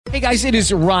Hey guys, it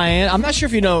is Ryan. I'm not sure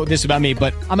if you know this about me,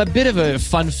 but I'm a bit of a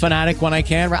fun fanatic when I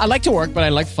can. I like to work, but I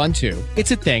like fun too.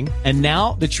 It's a thing. And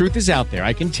now the truth is out there.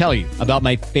 I can tell you about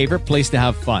my favorite place to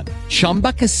have fun.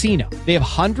 Chumba Casino. They have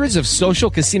hundreds of social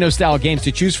casino style games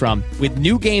to choose from with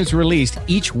new games released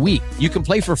each week. You can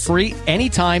play for free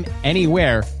anytime,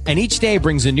 anywhere. And each day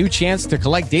brings a new chance to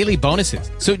collect daily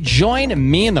bonuses. So join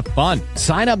me in the fun.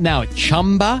 Sign up now at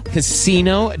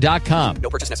ChumbaCasino.com. No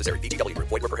purchase necessary. VGW.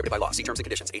 Void where prohibited by law. See terms and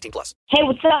conditions. 18+. Hey,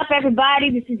 what's up, everybody?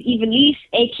 This is Evilise,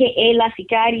 a.k.a. La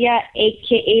Sicaria,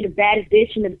 a.k.a. the baddest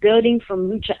bitch in the building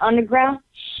from Lucha Underground,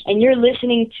 and you're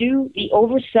listening to the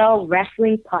Oversell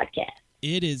Wrestling Podcast.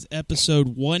 It is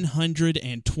episode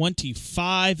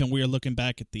 125, and we are looking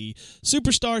back at the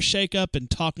Superstar Shakeup and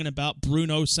talking about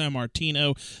Bruno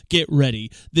Sammartino. Get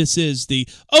ready. This is the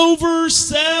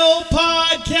Oversell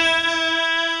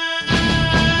Podcast!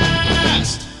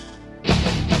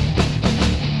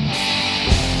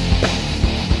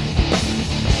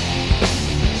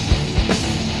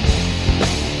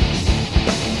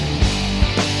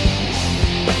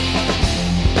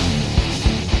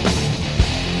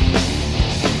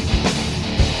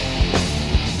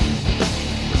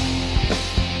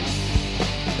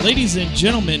 Ladies and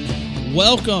gentlemen,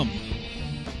 welcome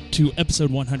to episode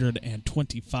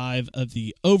 125 of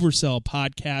the Oversell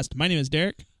Podcast. My name is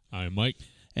Derek. I'm Mike.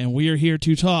 And we are here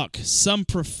to talk some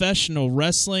professional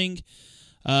wrestling.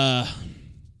 Kind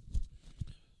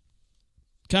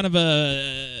of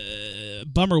a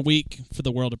bummer week for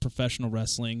the world of professional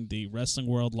wrestling. The wrestling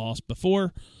world lost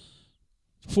before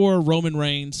Roman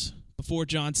Reigns, before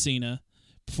John Cena,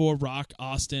 before Rock,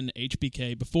 Austin,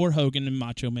 HBK, before Hogan and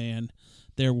Macho Man.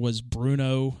 There was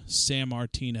Bruno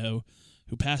Sammartino,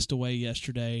 who passed away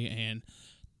yesterday, and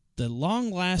the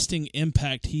long-lasting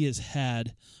impact he has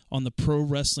had on the pro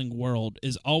wrestling world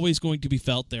is always going to be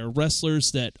felt. There are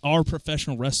wrestlers that are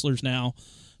professional wrestlers now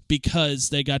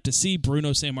because they got to see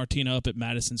Bruno Sammartino up at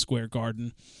Madison Square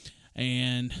Garden,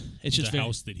 and it's just the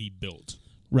house that he built.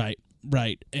 Right,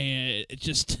 and it's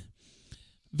just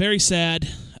very sad.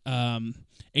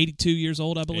 82 years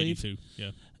old, I believe. 82,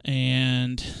 yeah.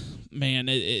 And man,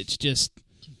 it's just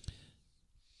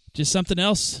something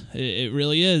else. It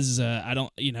really is.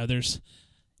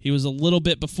 He was a little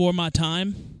bit before my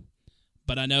time,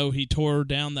 but I know he tore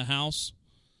down the house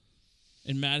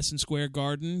in Madison Square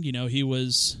Garden. You know, he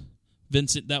was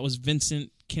Vincent. That was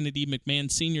Vincent Kennedy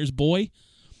McMahon Sr.'s boy.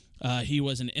 He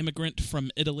was an immigrant from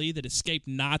Italy that escaped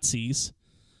Nazis.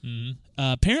 Mm-hmm.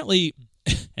 Apparently,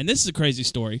 and this is a crazy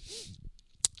story.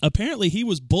 Apparently, he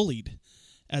was bullied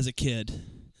as a kid,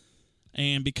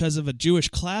 and because of a Jewish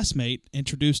classmate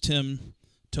introduced him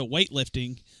to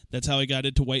weightlifting. That's how he got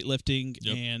into weightlifting.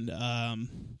 Yep. And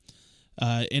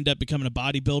ended up becoming a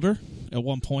bodybuilder at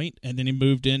one point, and then he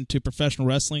moved into professional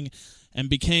wrestling and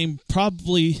became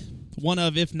probably one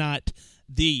of, if not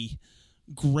the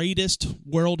greatest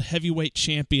world heavyweight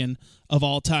champion of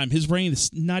all time. His reign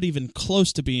is not even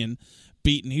close to being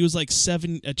beaten. He was like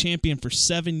a champion for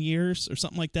 7 years or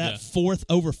something like that. Yeah.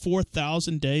 Over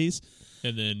 4,000 days.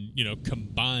 And then,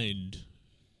 combined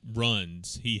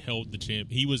runs, he held the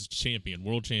he was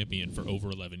world champion for over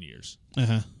 11 years.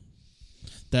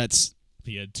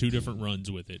 He had 2 different runs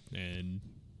with it, and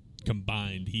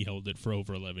combined, he held it for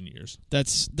over 11 years.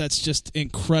 That's just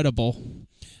incredible.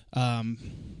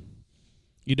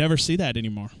 You never see that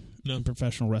anymore in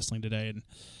professional wrestling today.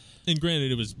 And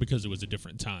granted, it was because it was a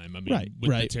different time. I mean, with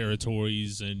the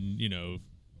territories and,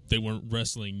 they weren't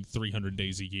wrestling 300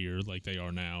 days a year like they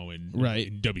are now in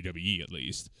WWE, at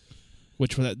least.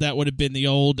 Which that would have been the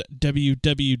old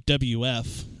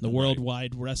WWWF, the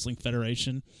Worldwide Wrestling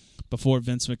Federation, before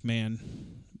Vince McMahon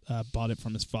bought it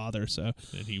from his father. So,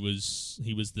 and he was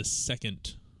the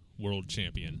second world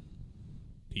champion.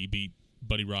 He beat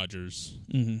Buddy Rogers.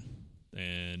 Mm-hmm.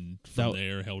 And from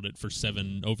there, held it for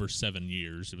over 7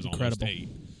 years. It was incredible. Almost 8.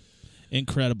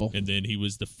 Incredible. And then he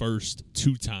was the first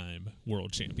 2-time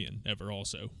world champion ever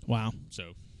also. Wow.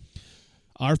 So,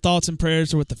 our thoughts and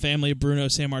prayers are with the family of Bruno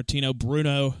Sammartino.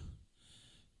 Bruno,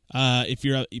 if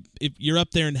you're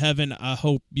up there in heaven, I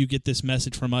hope you get this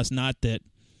message from us. Not that,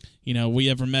 we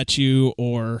ever met you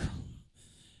or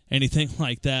anything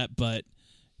like that, but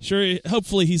sure,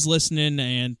 hopefully he's listening,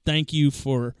 and thank you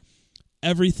for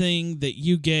everything that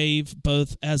you gave,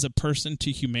 both as a person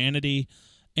to humanity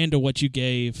and to what you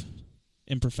gave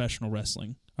in professional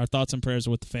wrestling. Our thoughts and prayers are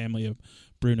with the family of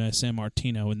Bruno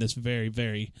Sammartino in this very,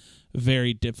 very,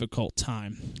 very difficult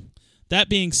time. That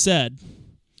being said,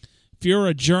 if you're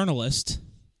a journalist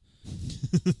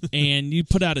and you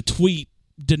put out a tweet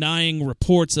denying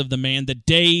reports of the man the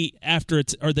day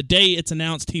it's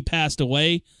announced he passed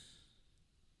away,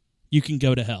 you can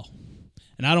go to hell.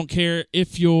 And I don't care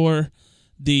if you're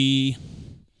the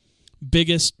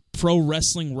biggest pro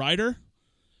wrestling writer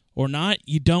or not,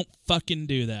 you don't fucking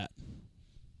do that.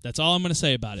 That's all I'm going to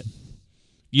say about it.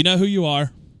 You know who you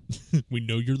are. We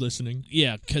know you're listening.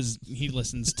 Yeah, because he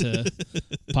listens to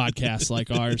podcasts like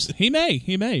ours. He may.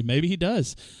 Maybe he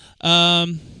does. We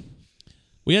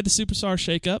had the Superstar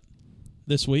shakeup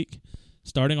this week,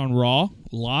 starting on Raw.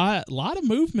 Lot of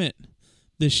movement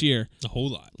this year. A whole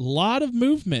lot. A lot of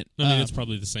movement. I mean, it's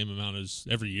probably the same amount as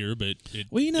every year, but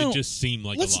it just seemed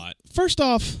like a lot. First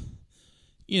off,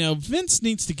 Vince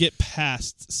needs to get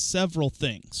past several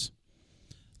things.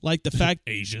 Like the fact...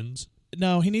 Asians?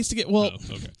 No, he needs to get... Well,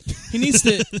 okay. He needs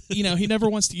to... he never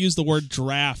wants to use the word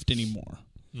draft anymore.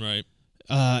 Right.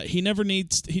 He never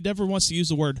wants to use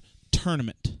the word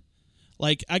tournament.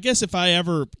 Like, I guess if I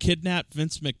ever kidnapped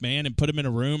Vince McMahon and put him in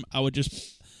a room, I would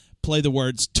just play the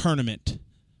words tournament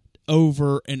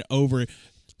over and over.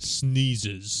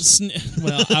 Sneezes.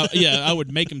 I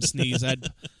would make him sneeze. I'd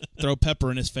throw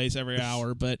pepper in his face every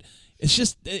hour, but it's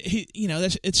just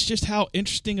it's just how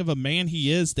interesting of a man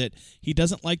he is that he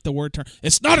doesn't like the word tournament.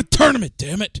 It's not a tournament,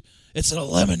 damn it! It's an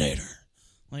eliminator.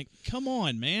 Like, come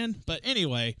on, man. But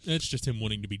anyway, it's just him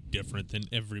wanting to be different than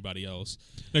everybody else.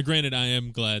 Now, granted, I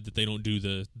am glad that they don't do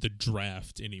the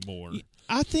draft anymore.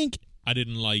 I think I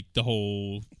didn't like the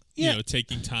whole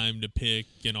taking time to pick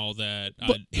and all that.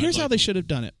 But here's how they should have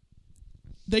done it.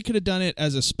 They could have done it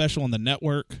as a special on the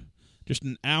network, just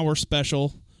an hour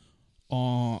special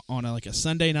on a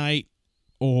Sunday night,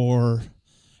 or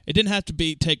it didn't have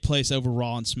to take place over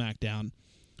Raw and SmackDown.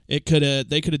 They could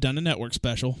have done a network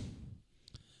special.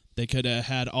 They could have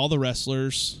had all the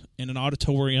wrestlers in an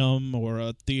auditorium or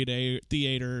a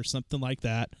theater or something like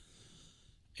that.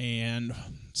 And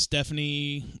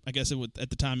Stephanie, I guess at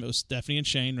the time it was Stephanie and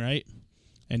Shane, right?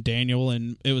 And Daniel,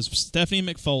 and it was Stephanie and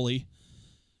McFoley.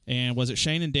 And was it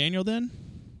Shane and Daniel then?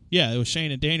 Yeah, it was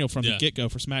Shane and Daniel from the get-go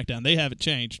for SmackDown. They haven't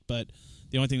changed, but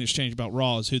the only thing that's changed about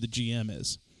Raw is who the GM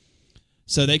is.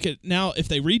 So they could, now if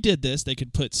they redid this, they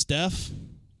could put Steph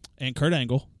and Kurt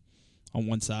Angle on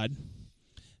one side.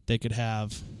 They could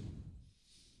have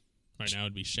right now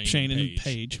it'd be Shane and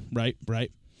Paige, right.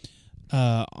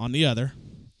 On the other.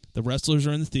 The wrestlers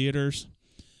are in the theaters.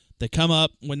 They come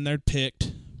up when they're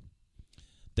picked.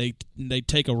 They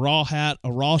take a Raw hat,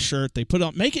 a Raw shirt. They put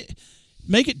on make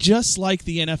it just like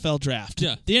the NFL draft.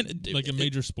 Yeah, like a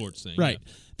major sports thing. Right.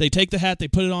 Yeah. They take the hat, they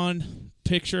put it on,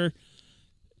 picture,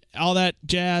 all that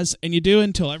jazz, and you do it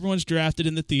until everyone's drafted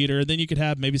in the theater. Then you could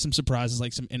have maybe some surprises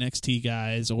like some NXT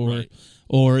guys,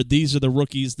 or these are the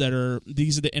rookies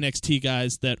these are the NXT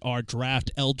guys that are draft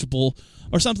eligible,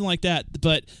 or something like that.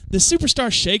 But the Superstar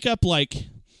shakeup, like,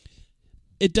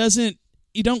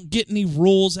 you don't get any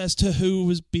rules as to who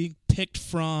was being picked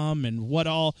from and what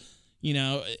all.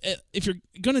 If you're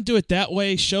going to do it that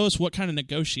way, show us what kind of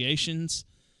negotiations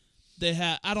they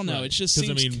have. I don't know. Right. It just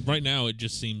seems... right now it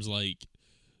just seems like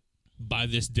by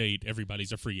this date,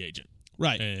 everybody's a free agent.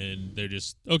 Right. And they're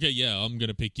just, okay, yeah, I'm going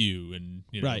to pick you, and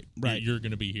right. You're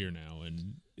going to be here now.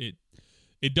 And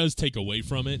it does take away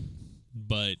from it,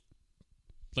 but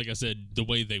like I said, the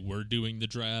way they were doing the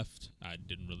draft, I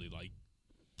didn't really like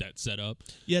that setup.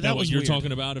 Yeah, that was what you're weird.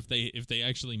 talking about. If they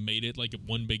actually made it like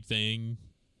one big thing,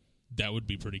 that would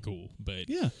be pretty cool. But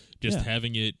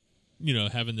having it,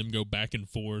 having them go back and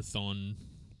forth on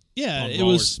it Raw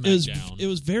was or SmackDown. It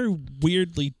was very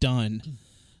weirdly done.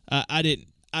 I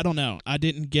don't know. I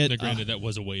didn't get. Now, granted, that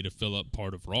was a way to fill up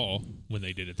part of Raw when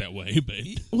they did it that way. But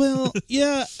well,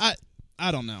 yeah,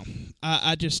 I don't know.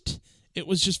 It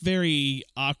was just very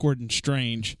awkward and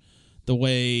strange the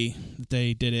way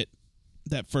they did it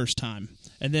that first time.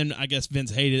 And then I guess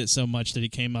Vince hated it so much that he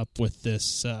came up with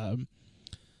this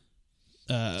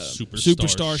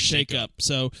superstar shakeup.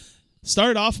 So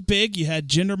started off big. You had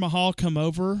Jinder Mahal come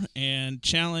over and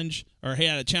he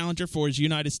had a challenger for his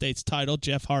United States title,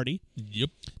 Jeff Hardy. Yep.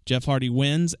 Jeff Hardy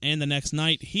wins, and the next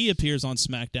night he appears on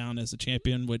SmackDown as a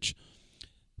champion, which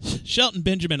Shelton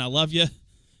Benjamin, I love you.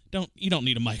 You don't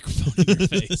need a microphone in your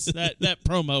face. That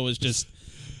promo was just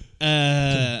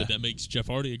but that makes Jeff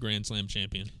Hardy a Grand Slam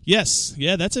champion. Yes.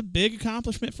 Yeah, that's a big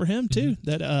accomplishment for him too.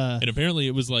 Mm-hmm. And apparently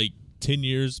it was like 10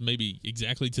 years, maybe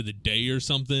exactly to the day or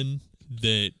something,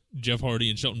 that Jeff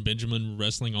Hardy and Shelton Benjamin were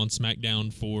wrestling on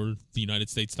SmackDown for the United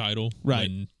States title. Right.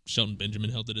 When Shelton Benjamin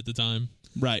held it at the time.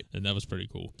 Right. And that was pretty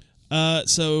cool.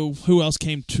 So who else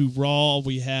came to Raw?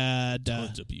 We had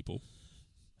tons of people.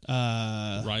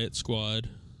 Riot Squad.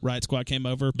 Riot Squad came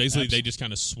over. Basically, they just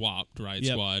kind of swapped Riot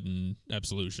Squad and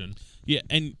Absolution. Yeah,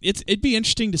 and it'd be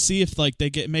interesting to see if like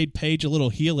they made Paige a little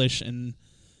heelish and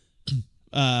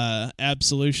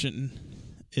Absolution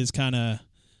is kind of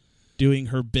doing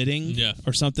her bidding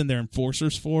or something. They're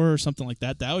enforcers for her or something like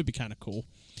that. That would be kind of cool.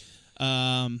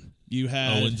 You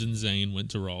had Owens and Zayn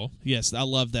went to Raw. Yes, I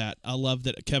love that. I love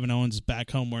that Kevin Owens is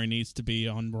back home where he needs to be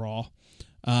on Raw.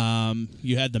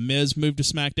 You had The Miz move to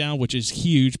SmackDown, which is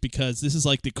huge because this is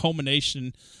like the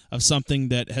culmination of something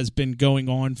that has been going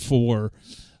on for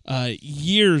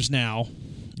years now.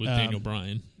 With Daniel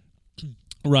Bryan.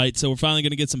 Right, so we're finally going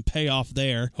to get some payoff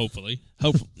there. Hopefully.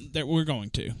 That we're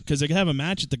going to. Because they have a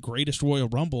match at the Greatest Royal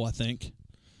Rumble, I think.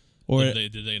 Or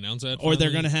did they announce that? Or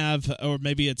they're going to have, or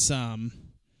maybe it's maybe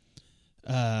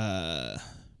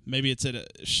it's at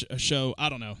a show. I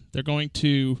don't know. They're going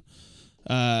to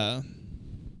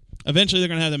eventually they're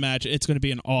going to have the match. It's going to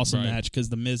be an awesome match because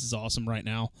The Miz is awesome right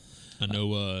now. I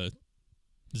know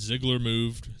Ziggler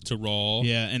moved to Raw.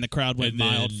 Yeah, and the crowd went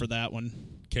mild for that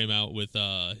one. Came out with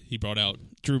he brought out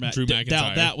Drew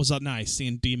McIntyre. That was nice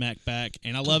seeing D-Mac back,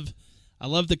 and I love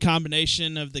the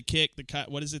combination of the kick.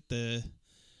 What does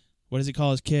he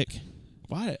call his kick?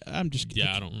 Why I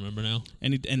don't remember now.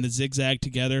 And the zigzag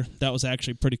together. That was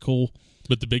actually pretty cool.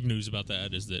 But the big news about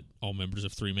that is that all members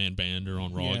of 3-Man Band are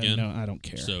on Raw again. No, I don't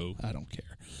care. So I don't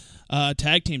care.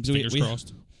 Tag teams. Fingers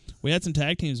crossed. We had some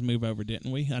tag teams move over,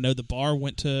 didn't we? I know the Bar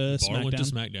went to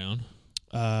SmackDown.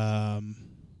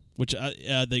 Which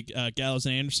the Gallows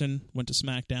and Anderson went to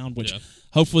SmackDown, which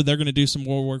hopefully they're going to do some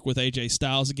more work with AJ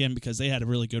Styles again because they had a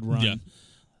really good run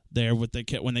there when they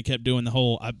kept doing the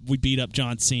whole we beat up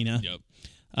John Cena. Yep.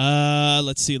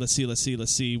 Let's see.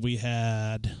 We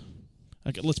had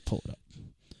let's pull it up.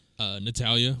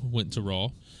 Natalya went to Raw.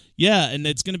 Yeah, and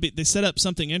it's going to be they set up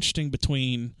something interesting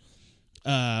between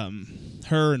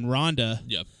her and Ronda.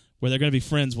 Yep. Where they're going to be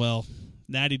friends. Well,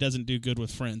 Natty doesn't do good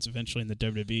with friends eventually in the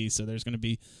WWE, so there's going to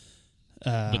be...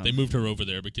 but they moved her over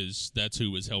there because that's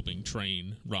who was helping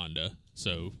train Ronda.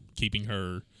 So keeping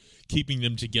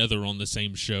them together on the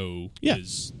same show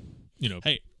is,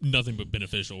 nothing but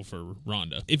beneficial for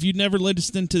Ronda. If you've never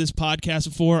listened to this podcast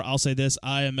before, I'll say this.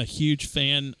 I am a huge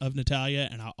fan of Natalya,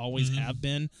 and I always have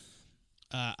been.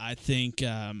 I think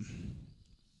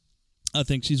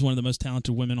she's one of the most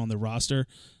talented women on the roster.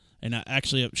 And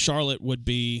actually, Charlotte would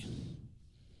be...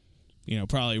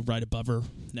 probably right above her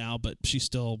now, but she's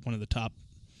still one of the top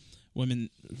women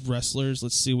wrestlers.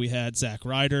 Let's see, we had Zack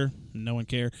Ryder. No one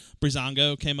cared.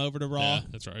 Breezango came over to Raw. Yeah,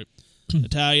 that's right.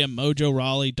 Natalya, Mojo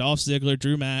Rawley, Dolph Ziggler,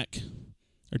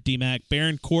 D-Mac,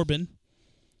 Baron Corbin.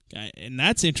 And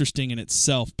that's interesting in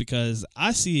itself because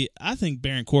I think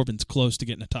Baron Corbin's close to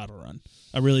getting a title run.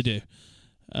 I really do.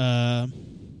 Mike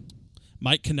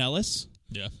Kanellis.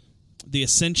 Yeah. The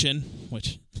Ascension,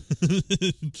 which...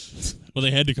 well,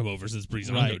 they had to come over since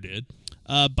Breezango did.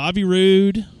 Bobby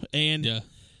Roode and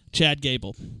Chad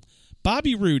Gable.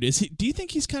 Bobby Roode, do you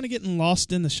think he's kind of getting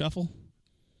lost in the shuffle?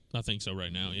 I think so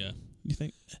right now, yeah. You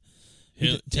think?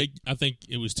 I think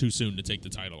it was too soon to take the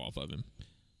title off of him.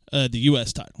 The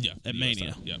U.S. title. Yeah. At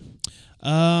Mania. Yeah.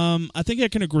 I think I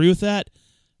can agree with that.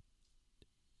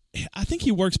 I think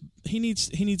he works. He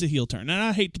needs a heel turn, and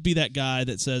I hate to be that guy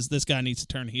that says this guy needs to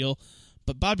turn heel,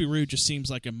 but Bobby Roode just seems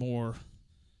like a more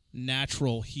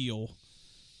natural heel.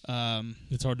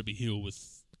 It's hard to be heel with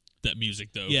that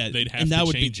music, though. Yeah, they'd have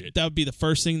to change it. That would be the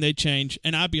first thing they'd change,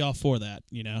 and I'd be all for that.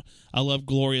 I love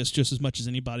Glorious just as much as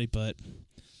anybody, but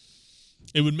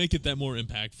it would make it that more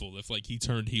impactful if, he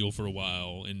turned heel for a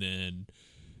while, and then,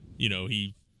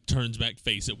 he turns back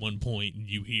face at one point, and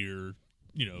you hear,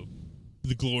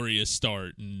 the Glorious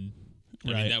start, and I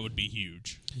mean, that would be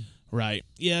huge. Right.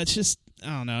 Yeah, it's just, I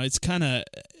don't know. It's kind of,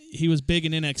 he was big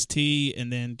in NXT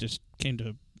and then just came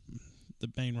to the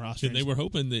main roster. And they were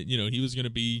hoping that, he was going to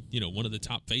be, one of the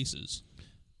top faces.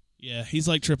 Yeah, he's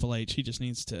like Triple H. He just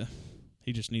needs to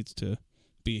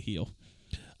be a heel.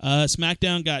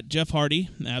 SmackDown got Jeff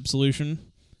Hardy,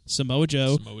 Absolution, Samoa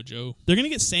Joe. They're going to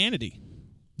get Sanity,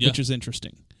 which is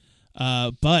interesting.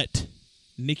 But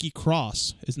Nikki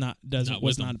Cross was not.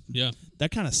 Yeah, that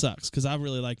kind of sucks because I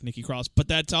really like Nikki Cross, but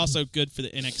that's also good for the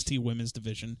NXT Women's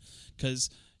division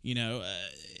because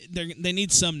they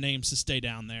need some names to stay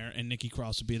down there, and Nikki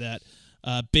Cross would be that.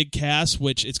 Big Cass,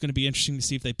 which it's going to be interesting to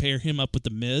see if they pair him up with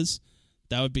the Miz.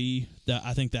 I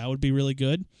think that would be really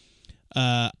good.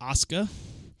 Asuka.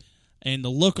 And the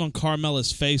look on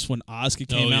Carmella's face when Asuka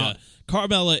came out.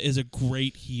 Carmella is a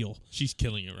great heel. She's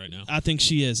killing it right now. I think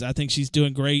she is. I think she's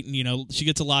doing great. And, she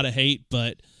gets a lot of hate,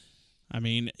 but, I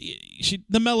mean,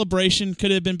 the Mellebration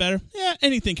could have been better. Yeah,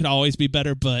 anything could always be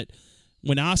better, but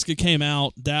when Asuka came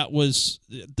out, that was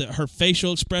her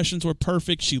facial expressions were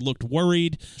perfect. She looked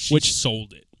worried. Which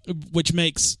sold it. Which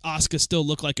makes Asuka still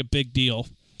look like a big deal.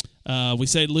 We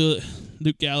say Luke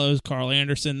Gallows, Carl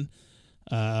Anderson,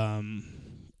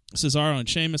 Cesaro and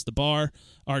Sheamus, The Bar.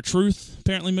 R-Truth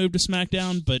apparently moved to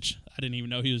SmackDown, but I didn't even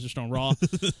know he was just on Raw.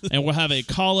 And we'll have a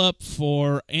call-up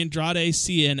for Andrade,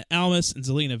 Cien Almas, and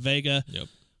Zelina Vega. Yep.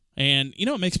 And you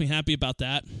know what makes me happy about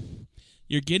that?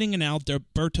 You're getting an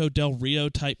Alberto Del Rio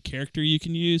type character you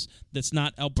can use that's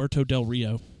not Alberto Del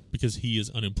Rio. Because he is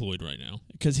unemployed right now.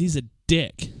 Because he's a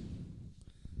dick.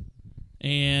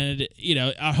 And, you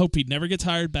know, I hope he never gets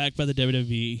hired back by the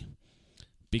WWE.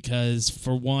 Because,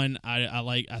 for one,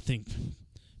 I think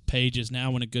Paige is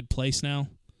now in a good place now.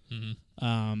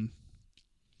 Mm-hmm.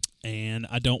 And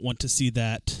I don't want to see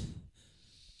that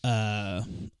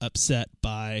upset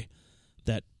by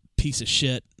that piece of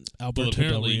shit, Alberto Del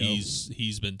apparently Rio.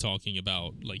 he's been talking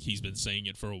about, like, he's been saying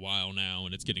it for a while now,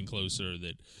 and it's getting closer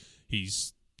that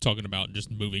he's talking about just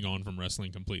moving on from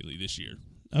wrestling completely this year.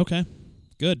 Okay,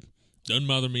 good. Doesn't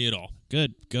bother me at all.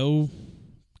 Good. Go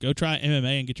try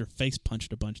MMA and get your face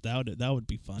punched a bunch. That would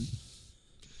be fun.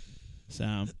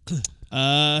 So,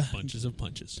 Bunches of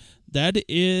punches. that's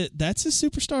a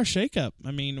superstar shakeup.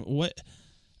 I mean,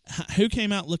 who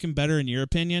came out looking better in your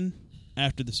opinion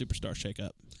after the superstar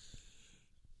shakeup?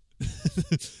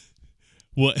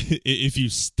 Well, if you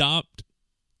stopped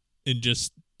and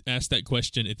just asked that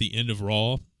question at the end of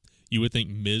Raw, you would think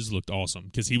Miz looked awesome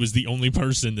because he was the only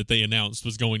person that they announced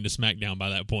was going to SmackDown by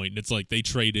that point. And it's like they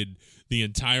traded the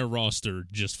entire roster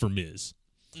just for Miz.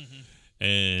 Mm-hmm.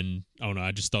 And I don't know,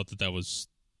 I just thought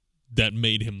that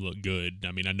made him look good.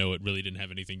 I mean, I know it really didn't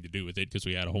have anything to do with it because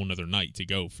we had a whole nother night to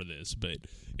go for this, but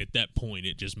at that point,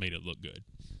 it just made it look good.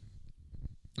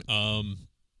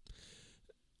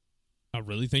 I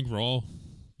really think Raw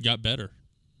got better.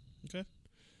 Okay.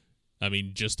 I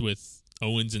mean, just with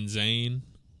Owens and Zayn,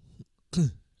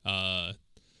 I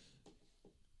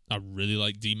really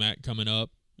like D-Mac coming up.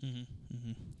 Mm-hmm.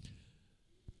 Mm-hmm.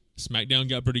 SmackDown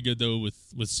got pretty good, though,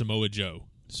 with Samoa Joe.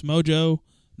 Samoa Joe,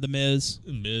 The Miz.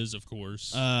 Miz, of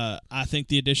course. I think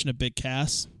the addition of Big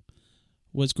Cass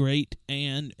was great,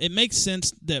 and it makes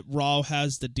sense that Raw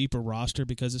has the deeper roster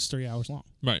because it's 3 hours long.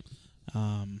 Right.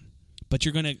 But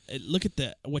you're going to look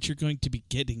at what you're going to be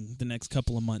getting the next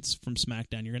couple of months from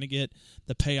SmackDown. You're going to get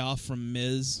the payoff from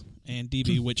Miz and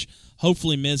DB, which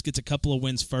hopefully Miz gets a couple of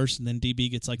wins first, and then DB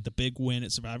gets like the big win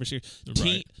at Survivor Series.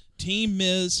 Right. Team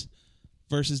Miz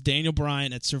versus Daniel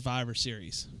Bryan at Survivor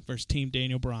Series versus Team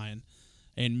Daniel Bryan.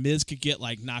 And Miz could get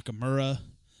like Nakamura.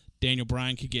 Daniel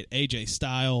Bryan could get AJ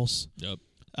Styles. Yep.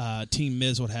 Team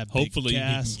Miz would have Hopefully Big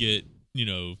Cass. he can get,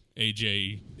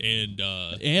 AJ and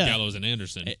Gallows and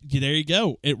Anderson. There you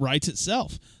go. It writes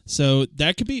itself. So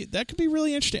that could be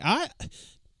really interesting.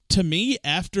 To me,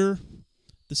 after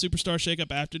the Superstar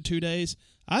shakeup after 2 days,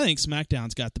 I think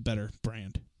SmackDown's got the better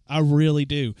brand. I really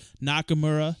do.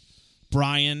 Nakamura,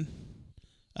 Bryan,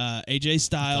 AJ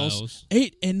Styles.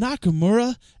 And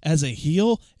Nakamura as a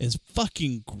heel is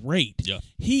fucking great. Yeah.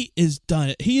 He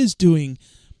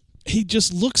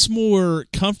just looks more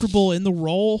comfortable in the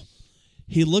role.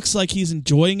 He looks like he's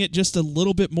enjoying it just a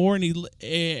little bit more, and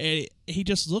he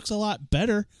just looks a lot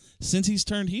better since he's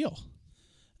turned heel.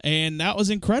 And that was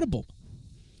incredible.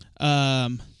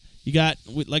 You got,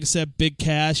 like I said, Big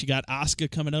Cass. You got Asuka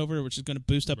coming over, which is going to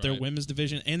boost up their women's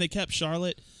division. And they kept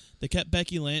Charlotte. They kept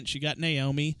Becky Lynch. You got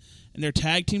Naomi. And their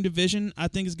tag team division, I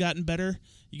think, has gotten better.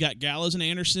 You got Gallows and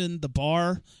Anderson, The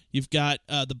Bar. You've got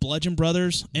the Bludgeon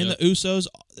Brothers and the Usos.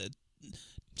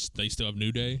 They still have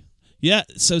New Day. Yeah,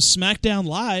 so SmackDown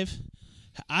Live,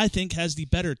 I think, has the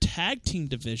better tag team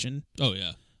division. Oh,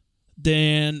 yeah.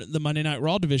 Than the Monday Night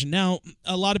Raw division. Now,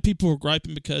 a lot of people were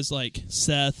griping because, like,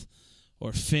 Seth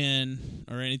or Finn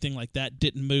or anything like that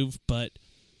didn't move, but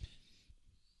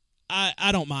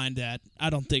I don't mind that. I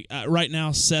don't think right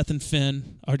now Seth and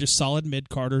Finn are just solid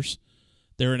mid-carders.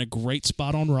 They're in a great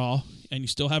spot on Raw, and you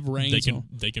still have Reigns.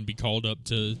 They can be called up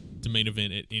to main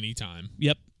event at any time.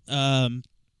 Yep.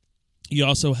 You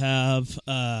also have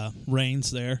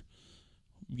Reigns there.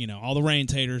 You know, all the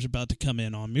Reigns haters about to come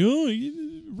in on me.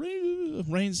 Oh,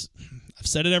 Reigns, I've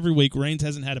said it every week. Reigns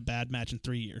hasn't had a bad match in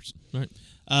 3 years. Right.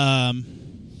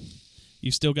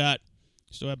 You still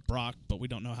have Brock, but we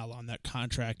don't know how long that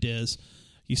contract is.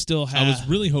 You still have. I was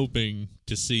really hoping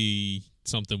to see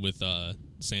something with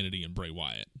Sanity and Bray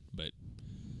Wyatt, but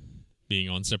being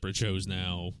on separate shows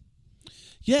now.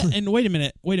 Yeah, and wait a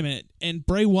minute. And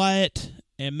Bray Wyatt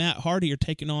and Matt Hardy are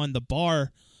taking on The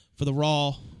Bar for the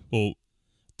Raw. Well,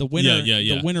 the winner,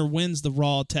 yeah. The winner wins the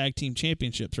Raw Tag Team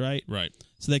Championships, right? Right.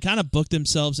 So they kind of booked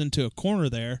themselves into a corner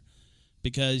there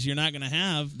because you're not going to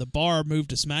have The Bar move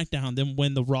to SmackDown then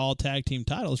win the Raw Tag Team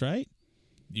titles, right?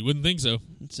 You wouldn't think so.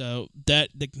 So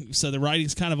the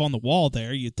writing's kind of on the wall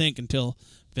there. You'd think until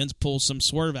Vince pulls some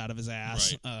swerve out of his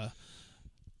ass. Right.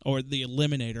 or the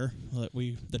Eliminator.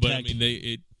 The But tag I mean,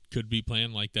 it could be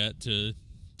planned like that to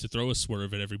throw a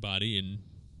swerve at everybody, and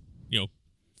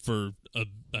for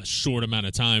a short amount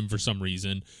of time, for some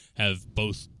reason, have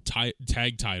both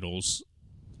tag titles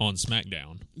on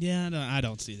SmackDown. Yeah, I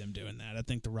don't see them doing that. I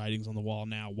think the writing's on the wall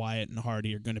now. Wyatt and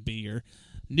Hardy are going to be your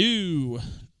new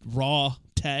Raw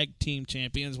Tag Team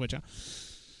Champions, which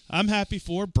I'm happy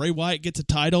for. Bray Wyatt gets a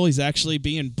title. He's actually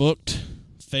being booked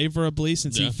favorably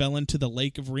since he fell into the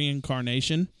lake of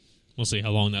reincarnation. We'll see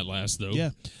how long that lasts, though.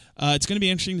 Yeah, it's going to be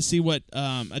interesting to see what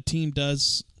a team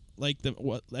does,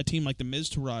 what a team like the Miz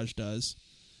Taraj does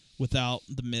without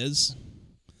the Miz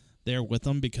there with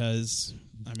them, because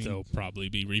I mean they'll probably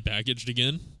be repackaged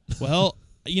again. Well,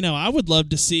 I would love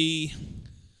to see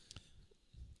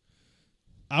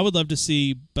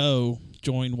Bo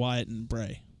join Wyatt and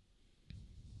Bray.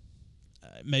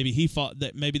 Maybe he fought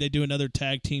that. Maybe they do another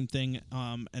tag team thing,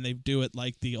 and they do it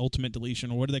like the Ultimate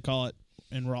Deletion, or what do they call it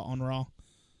on Raw?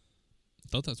 I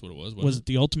thought that's what it was. Was it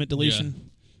the Ultimate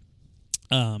Deletion?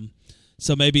 Yeah.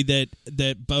 So maybe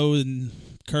that Bo and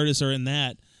Curtis are in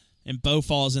that, and Bo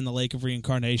falls in the lake of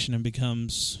reincarnation and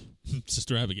becomes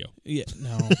Sister Abigail. Yeah,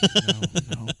 no.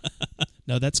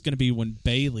 No, that's going to be when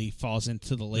Bayley falls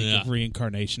into the lake of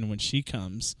reincarnation when she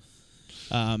comes.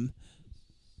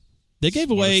 They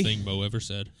gave away thing Bo ever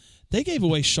said. They gave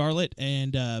away Charlotte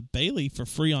and Bayley for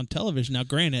free on television. Now,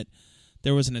 granted,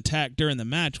 there was an attack during the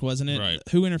match, wasn't it? Right.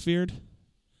 Who interfered?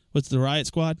 Was it the Riot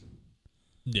Squad?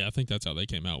 Yeah, I think that's how they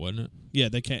came out, wasn't it? Yeah,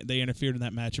 they interfered in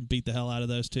that match and beat the hell out of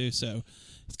those two. So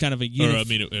it's kind of a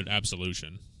an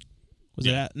Absolution. Was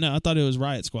it? No, I thought it was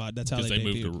Riot Squad. That's how they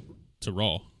moved to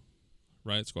Raw.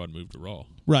 Riot Squad moved to Raw.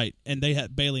 Right, and they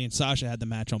had Bayley and Sasha had the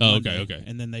match on Monday. Okay.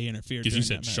 And then they interfered. Because you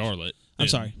said Charlotte. I'm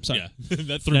sorry. Yeah,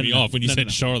 that threw me off when you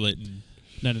said Charlotte.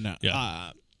 No.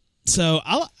 Yeah. So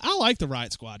I like the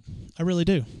Riot Squad. I really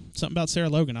do. Something about Sarah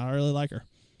Logan. I really like her.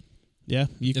 Yeah,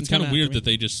 it's kind of weird that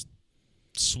they just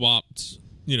swapped,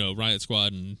 Riot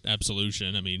Squad and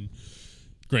Absolution. I mean,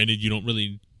 granted, you don't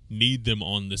really need them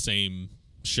on the same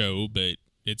show, but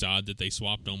it's odd that they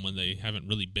swapped them when they haven't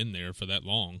really been there for that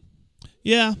long.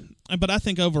 Yeah, but I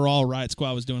think overall Riot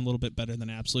Squad was doing a little bit better than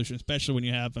Absolution, especially when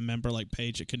you have a member like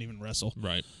Paige that couldn't even wrestle.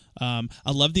 Right. I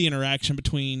love the interaction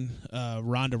between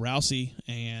Ronda Rousey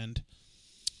and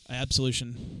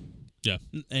Absolution. Yeah.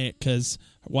 Because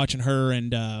watching her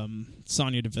and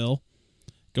Sonya Deville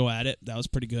go at it, that was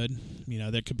pretty good.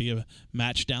 There could be a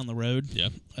match down the road. Yeah.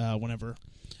 Whenever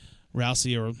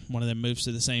Rousey or one of them moves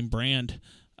to the same brand.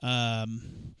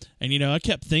 And I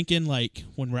kept thinking, like,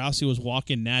 when Rousey was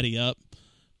walking Natty up,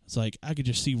 it's like I could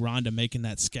just see Ronda making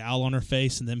that scowl on her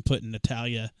face and then putting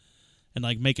Natalya and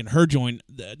like making her join.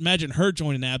 Imagine her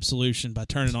joining Absolution by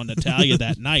turning on Natalya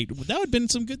that night. That would have been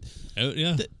some good.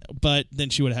 Yeah. But then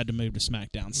she would have had to move to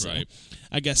SmackDown. So right.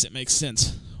 I guess it makes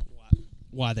sense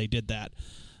why they did that.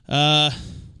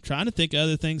 Trying to think of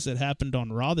other things that happened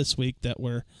on Raw this week that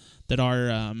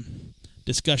are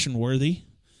discussion worthy.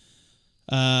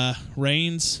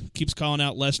 Reigns keeps calling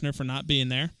out Lesnar for not being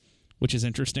there, which is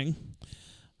interesting.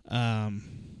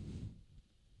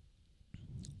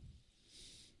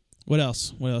 What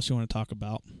else? What else you want to talk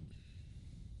about?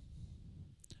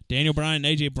 Daniel Bryan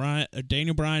and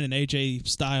AJ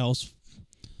Styles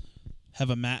have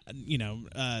a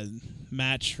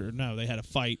match, or no, they had a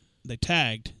fight. They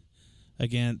tagged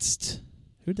against,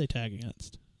 who did they tag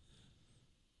against?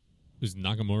 It was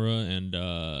Nakamura and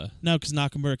no, because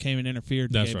Nakamura came and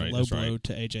interfered and gave a low blow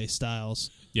to AJ Styles.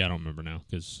 Yeah, I don't remember now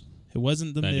because it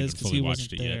wasn't the Miz because he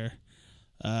wasn't there.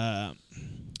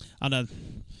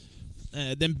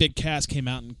 Then Big Cass came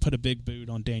out and put a big boot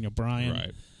on Daniel Bryan.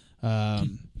 Right. I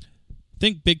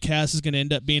think Big Cass is going to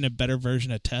end up being a better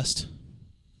version of Test.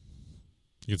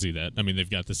 You can see that. I mean, they've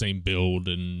got the same build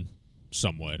and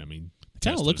somewhat. I mean,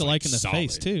 kind of look alike in the solid,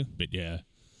 face too. But yeah.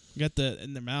 Got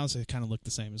in their mouths, they kind of look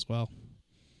the same as well.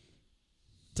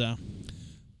 So,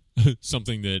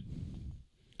 something that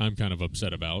I'm kind of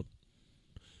upset about.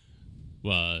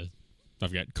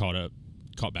 I've got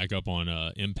caught back up on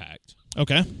Impact.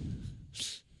 Okay.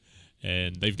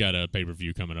 And they've got a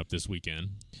pay-per-view coming up this weekend.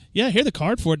 Yeah, I hear the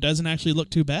card for it doesn't actually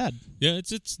look too bad. Yeah,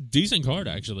 it's a decent card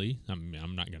actually. I mean,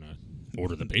 I'm not gonna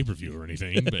order the pay-per-view or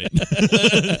anything,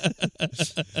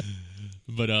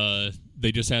 but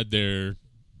they just had their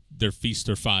Feast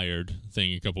or Fired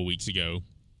thing a couple weeks ago.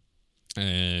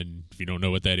 And if you don't know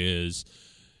what that is,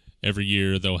 every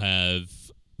year they'll have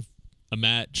a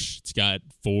match. It's got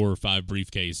 4 or 5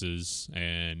 briefcases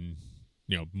and,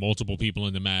 multiple people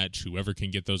in the match. Whoever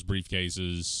can get those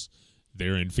briefcases,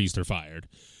 they're in Feast or Fired.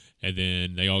 And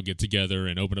then they all get together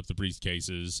and open up the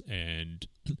briefcases, and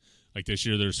Like this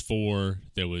year, there's 4.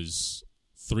 There was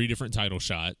 3 different title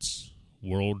shots: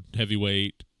 World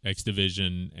Heavyweight, X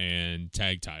Division, and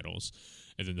Tag titles.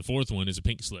 And then the 4th one is a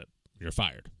pink slip. You're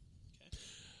fired.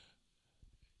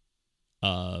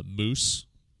 Moose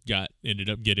ended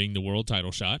up getting the world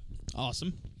title shot.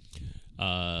 Awesome.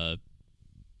 I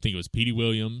think it was Petey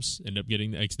Williams ended up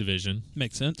getting the X Division.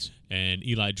 Makes sense. And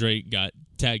Eli Drake got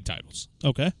tag titles.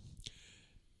 Okay.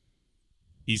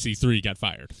 EC3 got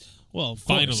fired. Well,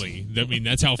 finally. I mean,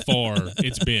 that's how far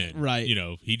it's been. Right. You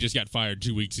know, he just got fired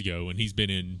 2 weeks ago, and he's been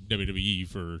in WWE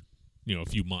for, a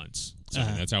few months. So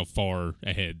that's how far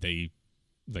ahead they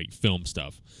film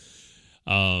stuff.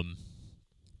 Of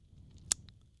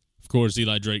course,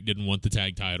 Eli Drake didn't want the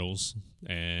tag titles,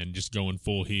 and just going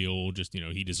full heel,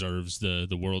 he deserves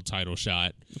the world title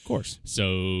shot. Of course.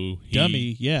 So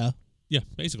dummy, yeah. Yeah,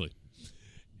 basically.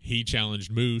 He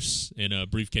challenged Moose in a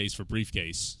briefcase for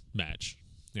briefcase match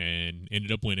and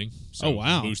ended up winning. So oh,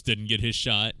 wow. Moose didn't get his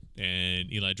shot,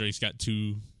 and Eli Drake's got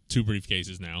two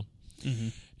briefcases now. Mm-hmm.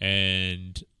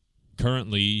 And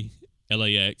currently,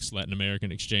 LAX, Latin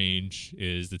American Exchange,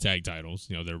 is the tag titles.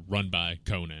 They're run by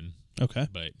Conan. Okay.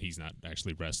 But he's not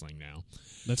actually wrestling now.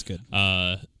 That's good.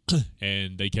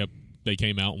 And they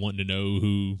came out wanting to know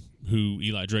who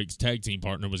Eli Drake's tag team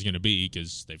partner was going to be,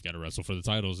 because they've got to wrestle for the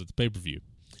titles at the pay-per-view.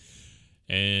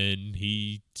 And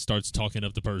he starts talking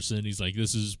up the person. He's like,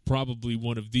 this is probably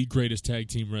one of the greatest tag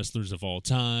team wrestlers of all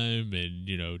time. And,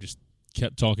 just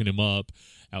kept talking him up.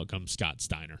 Out comes Scott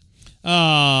Steiner.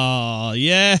 Oh,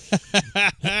 yeah.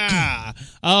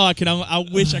 I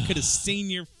wish I could have seen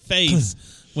your face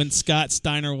when Scott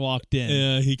Steiner walked in.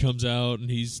 Yeah, he comes out and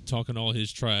he's talking all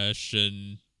his trash.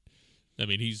 And, I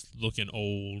mean, he's looking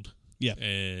old. Yeah.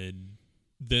 And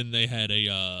then they had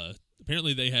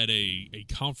apparently they had a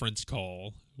conference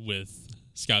call with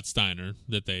Scott Steiner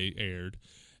that they aired,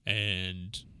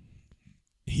 and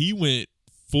he went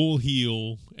full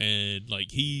heel, and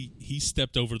he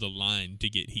stepped over the line to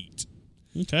get heat.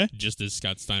 Okay. Just as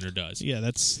Scott Steiner does. Yeah,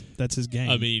 that's his game.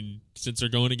 I mean, since they're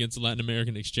going against the Latin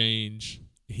American Exchange,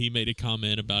 he made a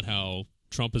comment about how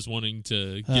Trump is wanting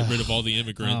to get rid of all the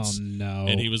immigrants. Oh, no.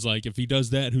 And he was like, if he does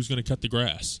that, who's going to cut the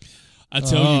grass? I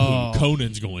tell you who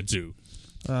Conan's going to.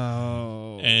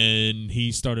 Oh. And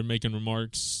he started making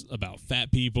remarks about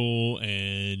fat people,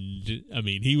 and I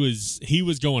mean, he was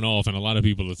going off, and a lot of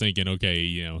people are thinking, okay,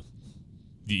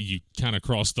 you kind of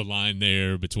crossed the line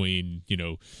there between,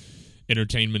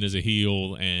 entertainment as a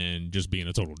heel and just being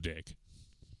a total dick.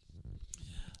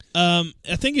 I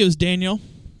think it was Daniel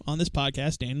on this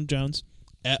podcast, Daniel Jones,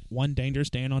 at One Dangerous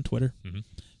Dan on Twitter,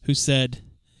 who said,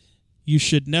 you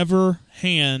should never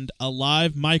hand a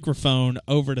live microphone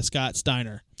over to Scott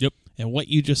Steiner. Yep. And what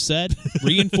you just said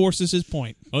reinforces his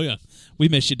point. Oh, yeah. We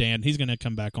miss you, Dan. He's going to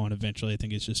come back on eventually. I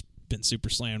think it's just been super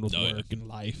slammed with work yeah. and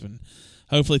life. And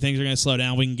hopefully things are going to slow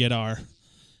down. We can get our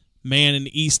man in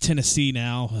East Tennessee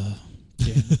now.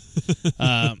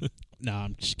 No,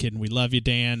 I'm just kidding. We love you,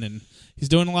 Dan. And he's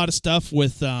doing a lot of stuff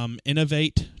with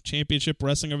Innovate Championship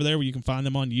Wrestling over there, where you can find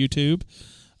them on YouTube.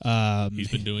 He's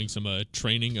been doing some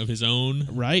training of his own,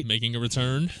 right? Making a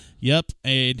return. Yep,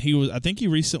 and I think he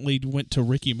recently went to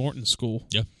Ricky Morton's school.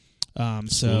 Yeah.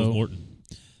 So Morton.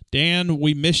 Dan,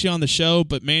 we miss you on the show,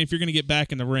 but man, if you're going to get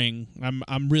back in the ring,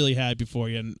 I'm really happy for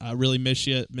you, and I really miss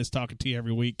you. Miss talking to you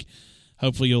every week.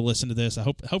 Hopefully you'll listen to this.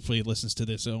 Hopefully he listens to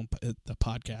this on the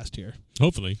podcast here.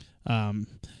 Hopefully.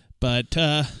 But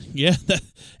yeah.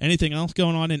 Anything else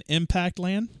going on in Impact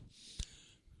Land?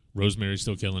 Rosemary's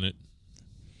still killing it.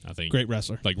 I think great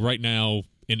wrestler. Like right now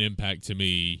in Impact, to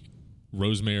me,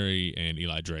 Rosemary and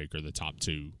Eli Drake are the top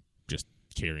two, just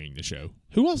carrying the show.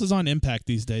 Who else is on Impact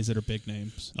these days that are big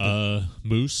names?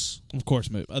 Moose, of course.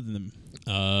 Moose. Other than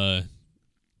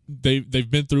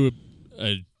they've been through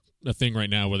a thing right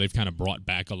now where they've kind of brought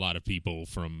back a lot of people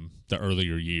from the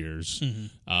earlier years.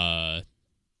 Mm-hmm.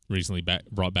 Recently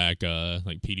brought back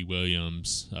like Petey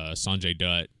Williams, Sanjay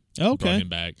Dutt. Okay, brought him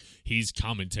back. He's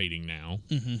commentating now.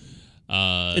 Mm-hmm.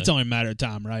 It's only a matter of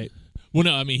time, right? Well,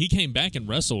 no, I mean, he came back and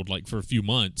wrestled for a few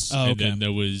months. Oh, okay. And then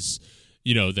there was,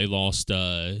 they lost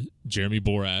Jeremy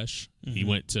Borash. Mm-hmm. He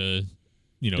went to,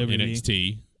 WWE.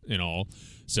 NXT and all.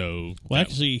 So,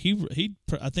 actually,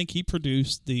 I think he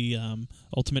produced the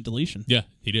Ultimate Deletion. Yeah,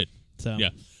 he did. So,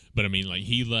 yeah. But, I mean,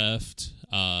 he left.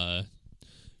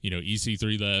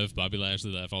 EC3 left. Bobby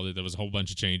Lashley left. There was a whole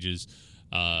bunch of changes.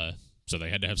 So they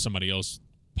had to have somebody else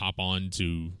pop on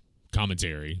to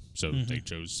commentary, so they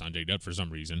chose Sanjay Dutt for some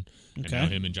reason, and now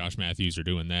him and Josh Matthews are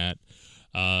doing that.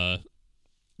 But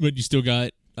you still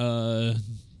got, in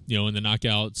the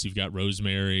knockouts, you've got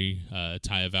Rosemary,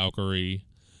 Taya Valkyrie,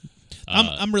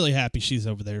 I'm really happy she's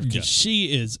over there because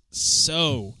she is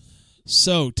so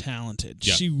talented.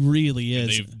 Yeah. She really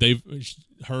is.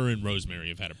 Her and Rosemary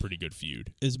have had a pretty good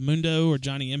feud. Is Mundo or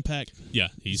Johnny Impact? Yeah,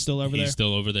 he's still over there. He's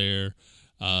still over there.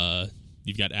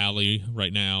 You've got Allie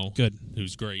right now. Good.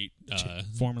 Who's great.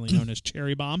 Formerly known as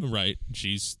Cherry Bomb. Right.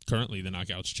 She's currently the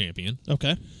Knockouts champion.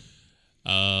 Okay.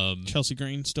 Chelsea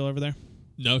Green still over there?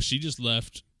 No, she just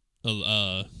left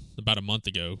about a month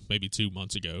ago, maybe 2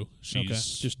 months ago.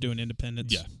 She's just doing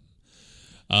independence.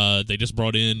 Yeah. They just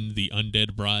brought in the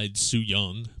Undead Bride, Sue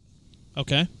Young.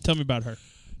 Okay. Tell me about her.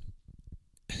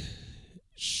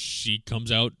 She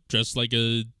comes out dressed like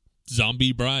a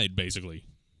zombie bride, basically.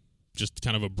 Just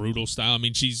kind of a brutal style. I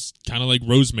mean, she's kind of like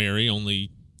Rosemary,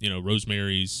 only,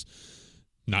 Rosemary's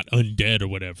not undead or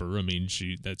whatever. I mean,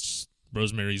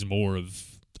 Rosemary's more of,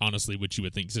 honestly, what you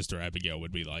would think Sister Abigail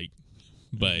would be like.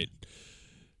 But,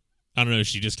 I don't know,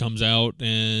 she just comes out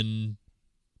and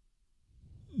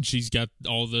she's got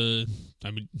all an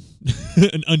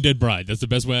undead bride. That's the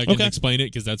best way I can explain it,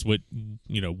 because that's what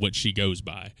she goes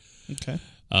by. Okay.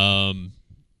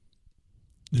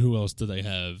 Who else do they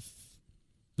have?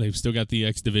 They've still got the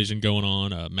X Division going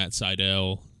on. Matt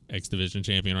Sydal, X Division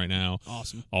champion right now.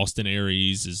 Awesome. Austin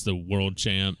Aries is the world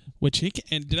champ.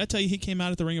 And did I tell you he came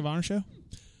out at the Ring of Honor show?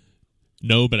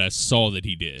 No, but I saw that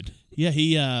he did. Yeah,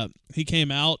 he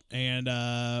came out and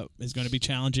is going to be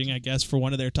challenging, I guess, for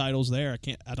one of their titles there.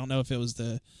 I don't know if it was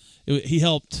he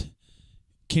helped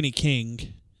Kenny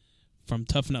King from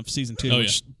Tough Enough Season 2.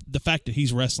 Which the fact that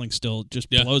he's wrestling still just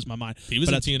blows my mind. He was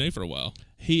in TNA for a while.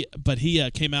 He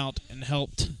came out and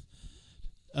helped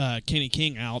Kenny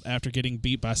King out after getting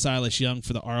beat by Silas Young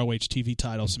for the ROH TV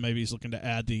title. So maybe he's looking to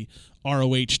add the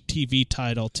ROH TV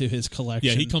title to his collection.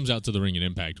 Yeah, he comes out to the Ring in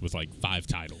Impact with like 5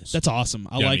 titles. That's awesome.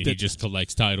 I like that. He just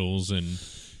collects titles, and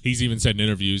he's even said in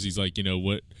interviews, he's like,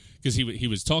 what? Because he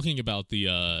was talking about the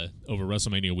over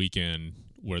WrestleMania weekend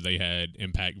where they had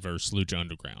Impact versus Lucha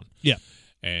Underground. Yeah,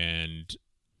 and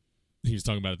he was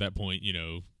talking about at that point,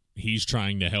 he's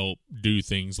trying to help do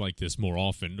things like this more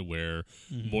often, to where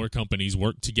more companies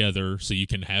work together so you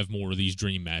can have more of these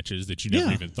dream matches that you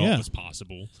never even thought was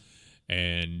possible.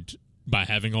 And by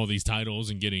having all these titles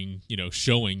and getting,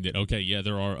 showing that,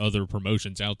 there are other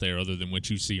promotions out there other than what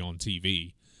you see on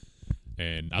TV.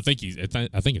 And I think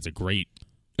it's a great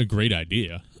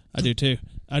idea. I do too,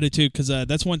 because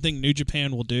that's one thing New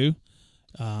Japan will do.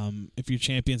 If you're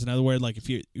champions, in other words, like if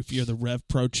you're the Rev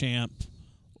Pro champ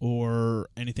or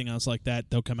anything else like that,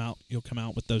 you'll come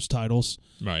out with those titles.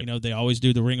 Right. They always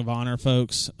do the Ring of Honor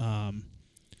folks.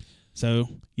 So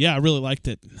yeah, I really liked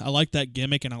it. I like that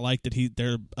gimmick, and I like that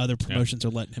their other promotions are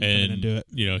letting him come in and do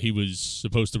it. He was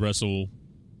supposed to wrestle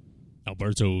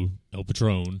Alberto El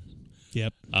Patron.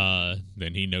 Yep.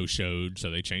 Then he no-showed, so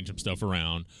they changed some stuff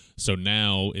around. So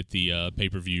now at the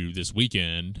pay-per-view this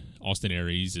weekend, Austin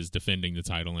Aries is defending the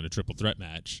title in a triple threat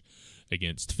match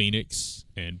against Phoenix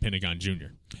and Pentagon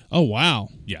Jr. Oh, wow.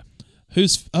 Yeah.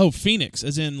 Phoenix,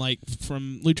 as in like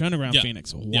from Lucha Underground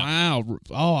Phoenix. Wow. Yeah.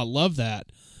 Oh, I love that.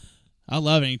 I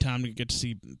love any time to get to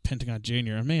see Pentagon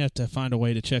Jr. I may have to find a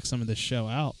way to check some of this show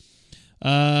out.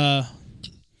 I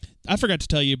forgot to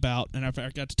tell you about, and I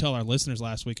forgot to tell our listeners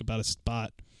last week about a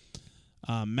spot.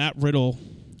 Matt Riddle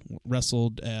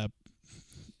wrestled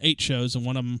 8 shows, and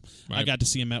one of them I got to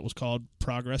see him at was called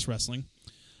Progress Wrestling.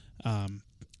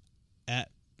 At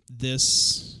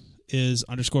this is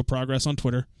 _progress on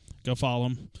Twitter. Go follow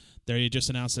him. They just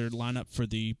announced their lineup for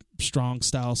the Strong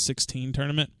Style 16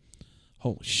 tournament.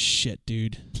 Holy shit,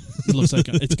 dude! It looks like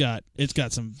it's got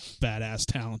some badass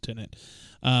talent in it.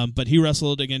 But he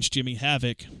wrestled against Jimmy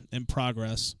Havoc in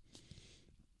Progress.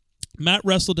 Matt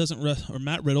Riddle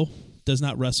does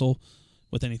not wrestle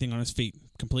with anything on his feet,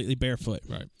 completely barefoot.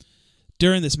 Right.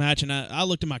 During this match, and I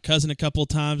looked at my cousin a couple of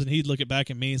times, and he'd look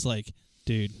back at me. He's like,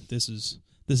 "Dude, this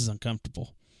is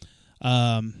uncomfortable."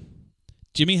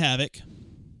 Jimmy Havoc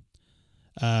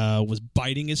was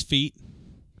biting his feet.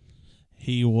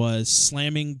 He was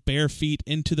slamming bare feet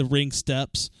into the ring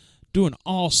steps, doing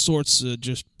all sorts of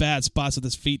just bad spots with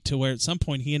his feet, to where at some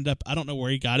point he ended up, I don't know where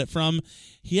he got it from,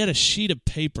 he had a sheet of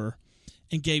paper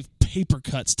and gave paper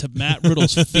cuts to Matt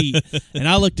Riddle's feet. And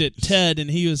I looked at Ted,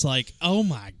 and he was like, oh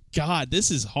my God,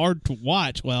 this is hard to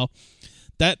watch. Well,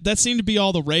 that seemed to be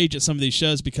all the rage at some of these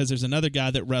shows, because there's another guy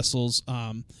that wrestles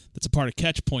that's a part of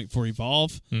Catch Point for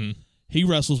Evolve. He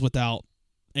wrestles without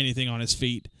anything on his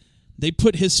feet. They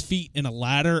put his feet in a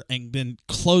ladder and then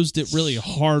closed it really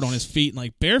hard on his feet, and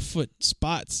like barefoot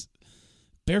spots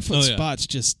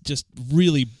just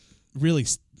really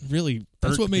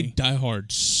that's what made Die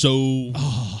Hard so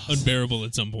unbearable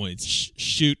at some points.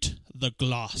 Shoot the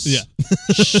glass. Yeah.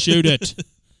 Shoot it.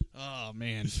 Oh,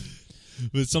 man.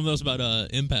 But something else about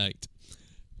Impact.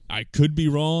 I could be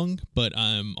wrong, but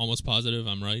I'm almost positive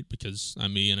I'm right because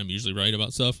I'm me and I'm usually right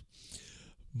about stuff.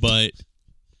 But,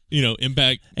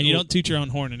 Impact... And you don't toot your own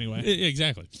horn anyway.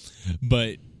 Exactly.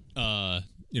 But,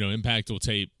 Impact will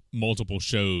tape multiple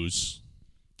shows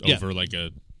over like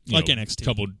a... NXT.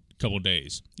 couple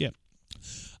days. Yeah.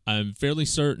 I'm fairly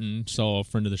certain, saw a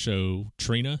friend of the show,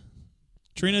 Trina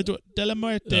Della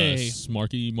Muerte.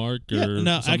 Smarky Mark? Or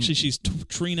actually, she's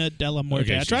Trina Della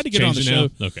Muerte. Okay, I tried to get her on the show.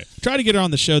 Okay. Try to get her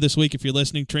on the show this week if you're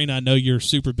listening. Trina, I know you're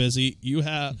super busy.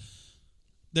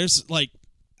 There's like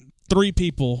 3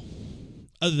 people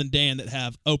other than Dan that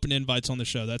have open invites on the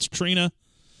show. That's Trina,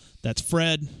 that's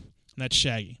Fred, and that's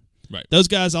Shaggy. Right. Those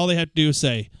guys, all they have to do is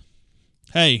say,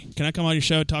 hey, can I come on your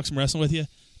show and talk some wrestling with you?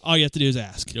 All you have to do is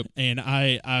ask. Yep. And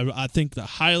I think the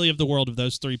highly of the world of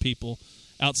those 3 people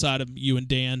outside of you and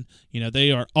Dan.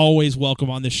 They are always welcome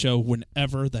on this show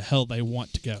whenever the hell they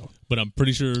want to go. But I'm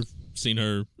pretty sure I've seen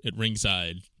her at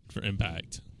ringside for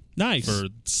Impact. Nice. For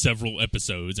several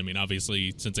episodes. I mean,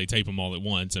 obviously, since they tape them all at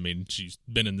once, I mean, she's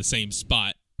been in the same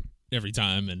spot every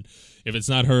time. And if it's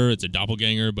not her, it's a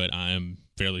doppelganger, but I am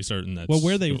fairly certain that's... Well,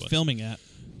 where are they filming at?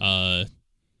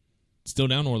 Still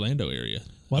down Orlando area.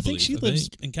 Well, I think she lives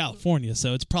in California,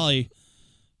 so it's probably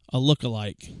a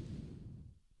lookalike.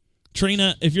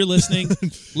 Trina, if you're listening,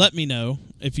 let me know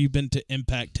if you've been to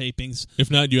Impact tapings. If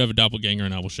not, you have a doppelganger,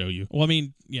 and I will show you. Well, I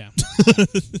mean, yeah.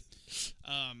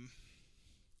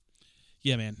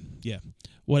 Yeah, man. Yeah.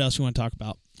 What else you want to talk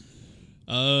about?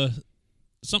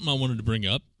 Something I wanted to bring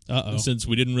up. Uh-oh. Since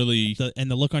we didn't really...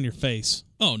 And the look on your face.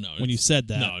 Oh, no. When you said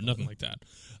that. No, nothing like that.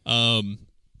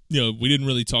 We didn't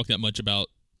really talk that much about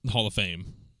the Hall of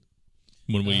Fame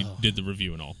when we did the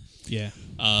review and all. Yeah.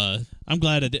 I'm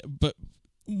glad I did, but...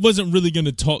 Wasn't really going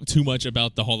to talk too much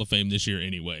about the Hall of Fame this year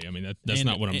anyway. I mean, that's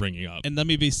not what I'm bringing up. And let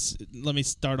me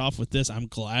start off with this. I'm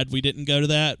glad we didn't go to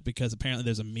that because apparently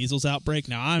there's a measles outbreak.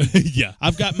 Now,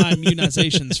 I've got my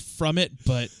immunizations from it,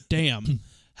 but damn.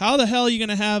 How the hell are you going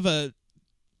to have a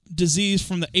disease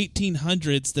from the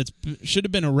 1800s that should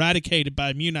have been eradicated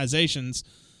by immunizations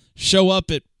show up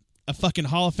at a fucking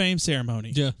Hall of Fame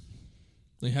ceremony? Yeah.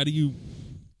 Like, how do you...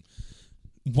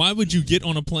 Why would you get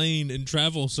on a plane and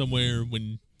travel somewhere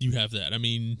when you have that? I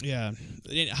mean... Yeah.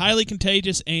 Highly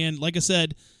contagious and, like I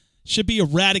said, should be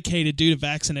eradicated due to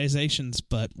vaccinations,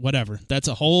 but whatever. That's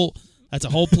a whole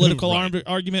political right.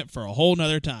 argument for a whole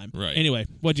nother time. Right. Anyway,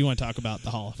 what do you want to talk about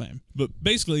the Hall of Fame? But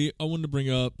basically, I wanted to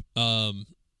bring up... who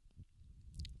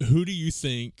do you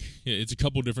think... It's a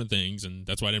couple different things, and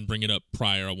that's why I didn't bring it up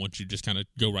prior. I want you to just kind of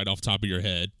go right off the top of your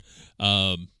head.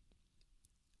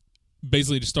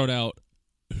 Basically, to start out,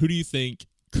 who do you think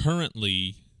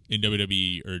currently in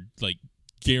WWE are like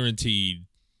guaranteed,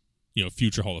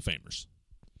 future Hall of Famers?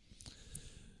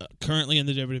 Currently in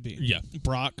the WWE? Yeah.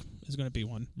 Brock is going to be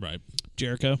one. Right.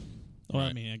 Jericho? Or, right.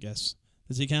 I mean, I guess.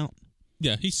 Does he count?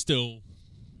 Yeah, he's still...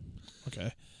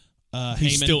 Okay.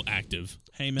 He's Heyman. still active.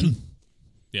 Heyman.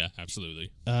 Yeah,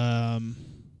 absolutely. And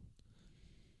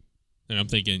I'm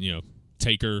thinking,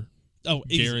 Taker... Oh,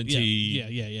 guarantee.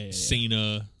 Yeah.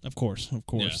 Cena. Of course.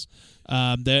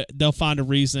 Yeah. They'll find a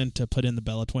reason to put in the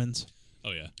Bella Twins.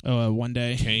 Oh, yeah. One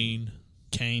day.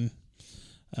 Kane.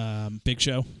 Big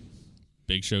Show.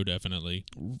 Big Show, definitely.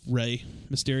 Rey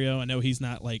Mysterio. I know he's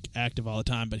not like active all the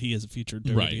time, but he is a future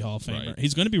WWE Hall of Famer. Right.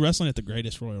 He's going to be wrestling at the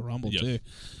Greatest Royal Rumble too.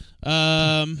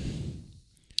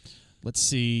 Let's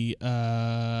see.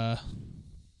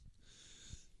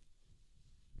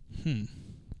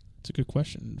 It's a good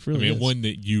question. It really is. One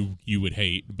that you would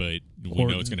hate, but we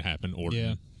know it's going to happen. Orton.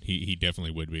 Yeah. He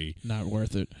definitely would be. Not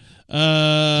worth it.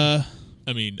 I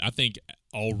think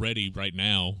already right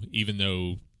now, even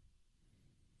though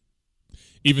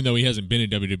he hasn't been in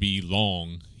WWE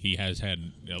long, he has had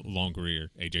a long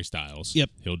career. AJ Styles. Yep.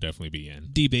 He'll definitely be in.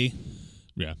 DB.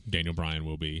 Yeah. Daniel Bryan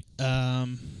will be.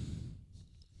 And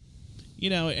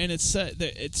it's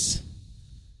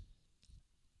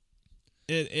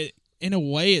in a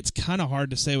way, it's kind of hard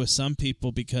to say with some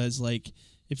people because, like,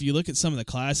 if you look at some of the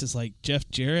classes, like Jeff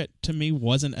Jarrett, to me,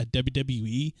 wasn't a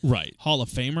WWE Hall of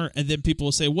Famer. And then people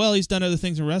will say, well, he's done other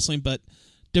things in wrestling, but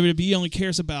WWE only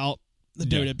cares about the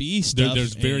WWE stuff.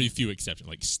 There's very few exceptions.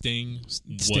 Like Sting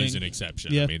was an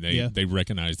exception. Yeah, they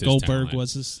recognized his Goldberg talent.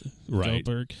 was his right.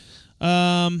 Goldberg.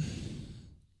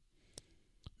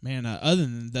 Man, other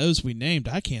than those we named,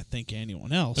 I can't think of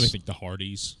anyone else. I think the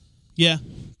Hardys. Yeah.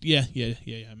 Matt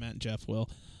and Jeff will.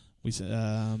 We said.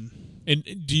 And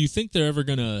do you think they're ever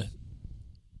gonna,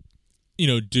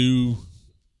 do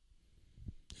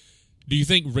Do you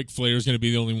think Ric Flair is going to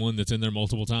be the only one that's in there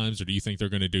multiple times, or do you think they're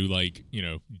going to do like,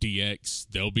 DX?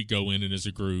 They'll be going in as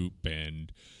a group,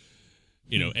 and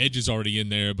Edge is already in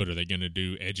there, but are they going to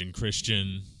do Edge and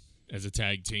Christian as a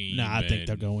tag team? No, I think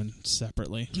they'll go in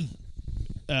separately.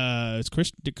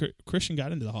 Christian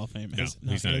got into the Hall of Fame? No,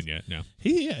 he's not in yet. No,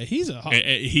 he's a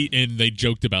and they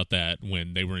joked about that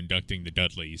when they were inducting the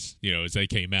Dudleys. As they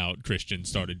came out, Christian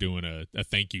started doing a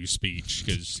thank you speech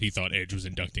because he thought Edge was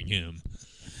inducting him.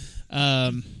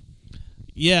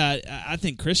 Yeah, I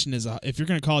think Christian is if you're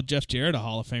going to call Jeff Jarrett a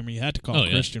Hall of Famer, you had to call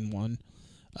Christian one.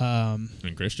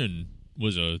 And Christian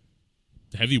was a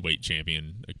heavyweight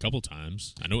champion a couple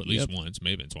times. I know at least once,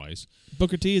 maybe twice.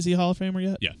 Booker T, is he a Hall of Famer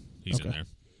yet? Yeah, he's in there.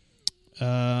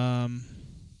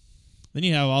 Then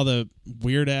you have all the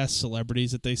weird ass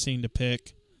celebrities that they seem to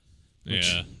pick.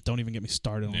 Yeah, don't even get me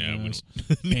started on those.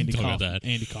 Andy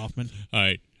Kaufman. All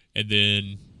right, and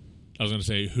then I was going to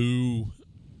say who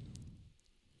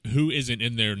isn't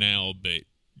in there now, but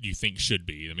you think should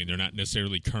be. I mean, they're not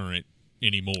necessarily current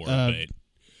anymore, but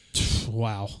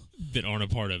wow, that aren't a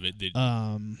part of it.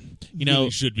 That really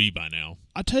should be by now.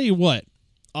 I'll tell you what.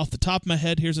 Off the top of my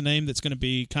head, here's a name that's going to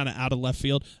be kind of out of left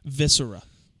field. Viscera.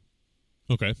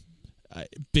 Okay.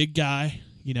 Big guy,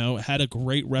 had a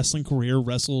great wrestling career,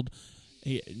 wrestled.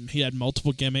 He had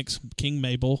multiple gimmicks. King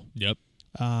Mabel. Yep.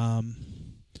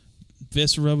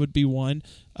 Viscera would be one.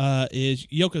 Is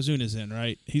Yokozuna's in,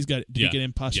 right? He's got. Did he get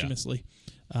in posthumously?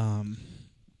 Yeah.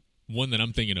 One that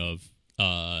I'm thinking of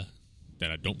that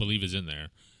I don't believe is in there,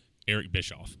 Eric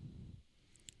Bischoff.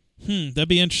 That'd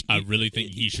be interesting. I really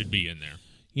think he should be in there.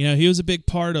 He was a big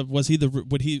part of. Would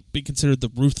he be considered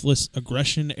the ruthless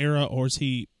aggression era, or is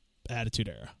he attitude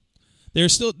era? They were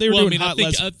doing hot.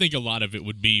 I think a lot of it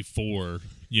would be for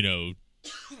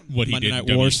what he did in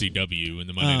WCW and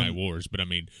the Monday Night Wars. But I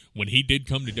mean, when he did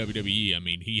come to WWE, I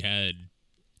mean, he had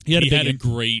a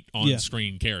great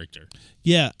on-screen character.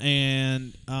 Yeah,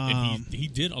 and he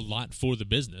did a lot for the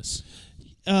business.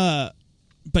 But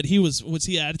was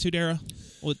he attitude era?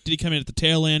 Well, did he come in at the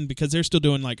tail end because they're still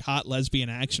doing like hot lesbian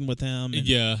action with him?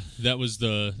 Yeah, that was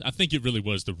I think it really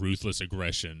was the ruthless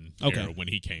aggression era when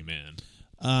he came in.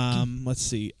 Let's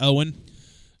see, Owen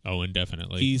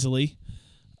definitely easily.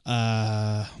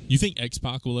 You think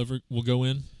X-Pac will go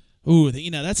in? Ooh,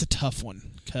 that's a tough one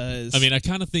because I mean I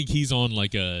kind of think he's on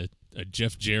like a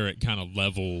Jeff Jarrett kind of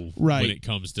level when it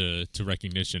comes to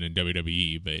recognition in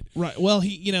WWE. But well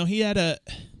he had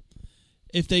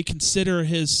if they consider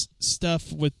his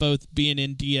stuff with both being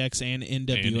in DX and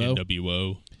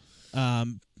NWO. I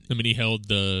mean, he held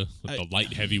the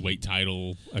light heavyweight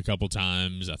title a couple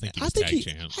times. I think he was tag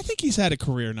champ. I think he's had a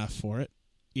career enough for it.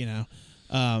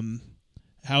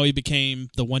 How he became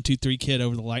the 1-2-3 Kid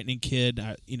over the Lightning Kid.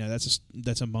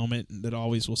 That's a moment that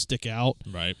always will stick out.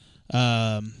 Right.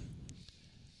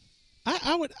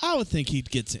 I would think he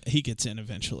gets in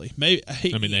eventually. Maybe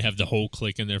they have the whole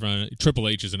clique in there. Triple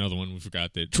H is another one we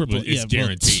forgot that is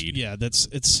guaranteed.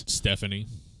 It's Stephanie.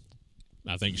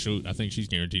 I think she's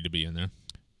guaranteed to be in there.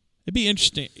 It'd be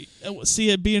interesting.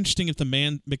 It'd be interesting if the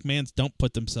McMahons don't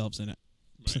put themselves in it,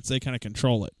 since they kind of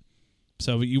control it.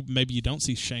 So maybe you don't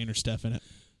see Shane or Steph in it.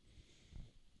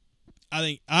 I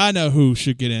think I know who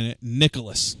should get in it.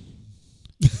 Nicholas,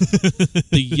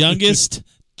 the youngest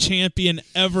champion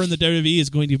ever in the WWE,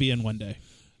 is going to be in one day.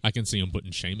 I can see him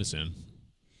putting Sheamus in.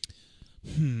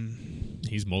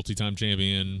 He's multi-time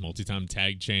champion, multi-time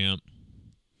tag champ,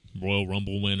 Royal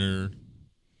Rumble winner.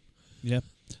 Yep.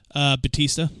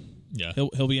 Batista. Yeah.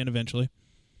 He'll be in eventually.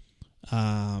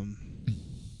 I'm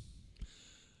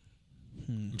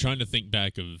trying to think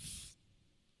back of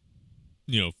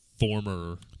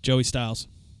former Joey Styles.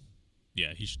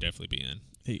 Yeah, he should definitely be in.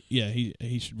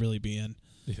 He should really be in.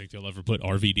 Do you think they'll ever put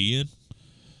RVD in?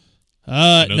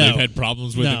 No. They've had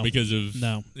problems with him because of...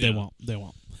 No, they won't. They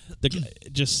won't.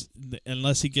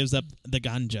 Unless he gives up the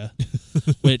ganja,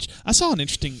 which I saw an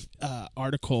interesting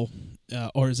article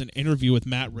or is an interview with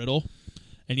Matt Riddle,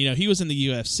 and he was in the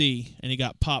UFC and he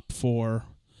got popped for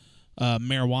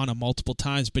marijuana multiple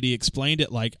times, but he explained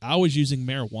it like I was using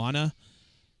marijuana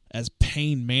as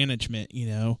pain management,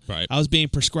 Right. I was being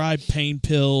prescribed pain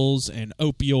pills and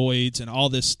opioids and all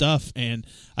this stuff, and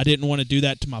I didn't want to do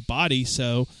that to my body,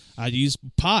 so I used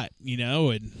pot,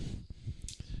 and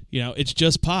it's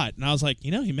just pot. And I was like,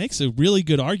 he makes a really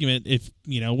good argument if,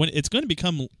 when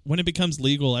it becomes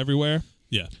legal everywhere.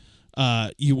 Yeah.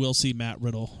 You will see Matt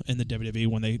Riddle in the WWE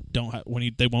when they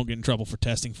they won't get in trouble for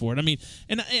testing for it. I mean,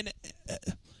 and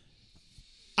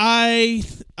I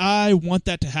want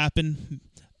that to happen.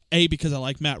 A, because I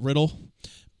like Matt Riddle,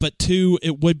 but two,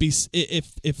 it would be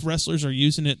if wrestlers are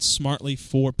using it smartly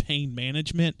for pain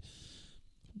management,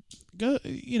 go,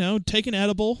 take an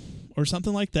edible or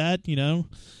something like that.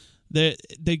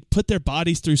 They put their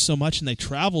bodies through so much and they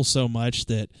travel so much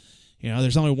that,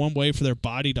 there's only one way for their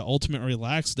body to ultimately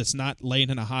relax. That's not laying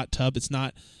in a hot tub. It's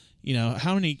not,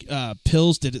 how many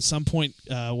pills did at some point,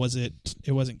 was it?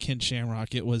 It wasn't Ken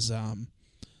Shamrock. It was,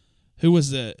 who was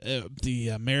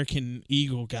the American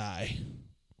Eagle guy?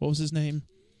 What was his name?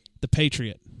 The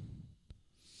Patriot. Do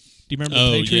you remember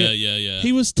the Patriot? Yeah.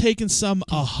 He was taking some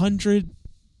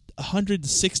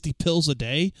 160 pills a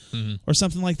day or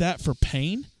something like that for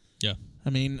pain. Yeah. I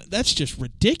mean, that's just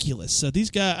ridiculous. So these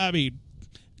guys,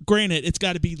 granted, it's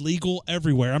got to be legal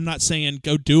everywhere. I'm not saying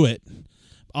go do it.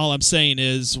 All I'm saying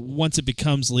is once it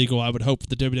becomes legal, I would hope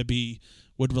the WWE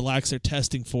would relax their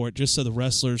testing for it just so the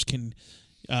wrestlers can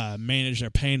manage their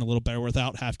pain a little better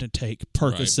without having to take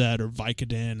Percocet or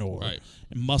Vicodin or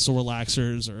muscle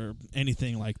relaxers or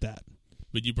anything like that.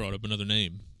 But you brought up another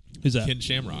name. Who's that? Ken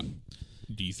Shamrock.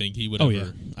 Do you think he would ever?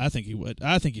 Yeah. I think he would.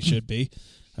 I think he should be.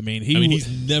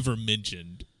 He's never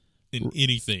mentioned in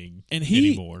anything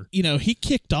anymore. He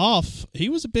kicked off. He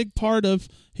was a big part of.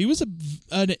 He was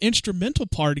an instrumental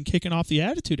part in kicking off the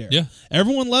Attitude Era. Yeah,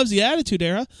 everyone loves the Attitude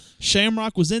Era.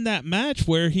 Shamrock was in that match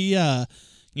where he,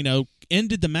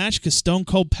 ended the match because Stone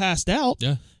Cold passed out.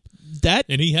 Yeah,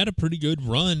 and he had a pretty good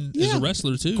run as a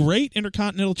wrestler too. Great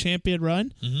Intercontinental Champion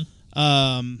run.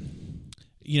 Mm-hmm.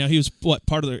 He was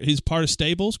he's part of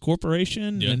Stables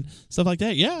Corporation and stuff like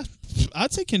that. Yeah,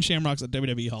 I'd say Ken Shamrock's a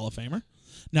WWE Hall of Famer.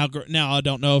 Now I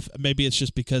don't know if maybe it's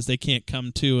just because they can't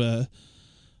come to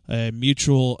a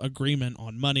mutual agreement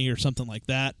on money or something like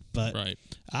that. But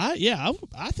I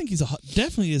think he's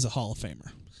definitely is a Hall of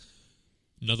Famer.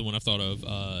 Another one I thought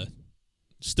of,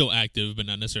 still active but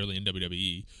not necessarily in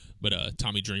WWE, but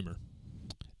Tommy Dreamer.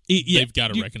 They've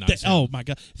got to recognize him. Oh my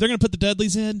God! If they're going to put the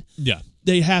Dudleys in,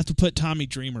 they have to put Tommy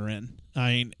Dreamer in.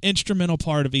 Instrumental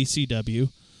part of ECW.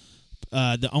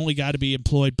 The only guy to be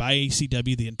employed by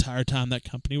ECW the entire time that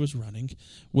company was running,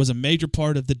 was a major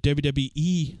part of the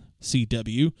WWE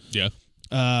CW. Yeah.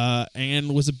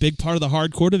 And was a big part of the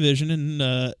hardcore division,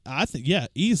 and I think,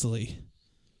 easily.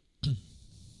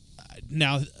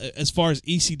 Now, as far as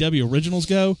ECW originals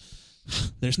go,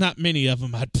 there's not many of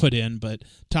them I'd put in, but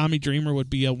Tommy Dreamer would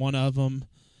be one of them.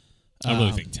 I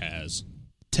really think Taz.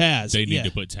 They need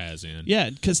to put Taz in. Yeah,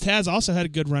 because Taz also had a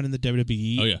good run in the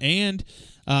WWE. Oh, yeah. And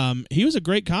he was a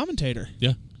great commentator.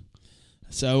 Yeah.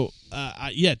 So,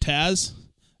 Taz,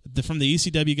 from the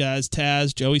ECW guys,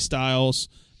 Taz, Joey Styles,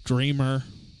 Dreamer.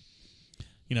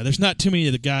 There's not too many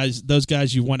of those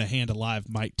guys you want to hand a live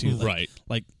mic to.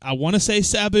 Like I want to say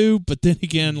Sabu, but then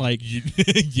again,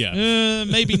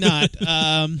 maybe not.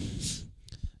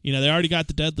 They already got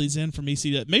the Dudleys in from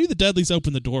ECW. Maybe the Dudleys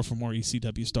open the door for more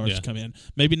ECW stars to come in.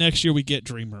 Maybe next year we get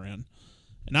Dreamer in.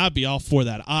 And I'd be all for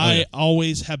that. I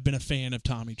always have been a fan of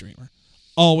Tommy Dreamer.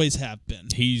 Always have been.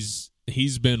 He's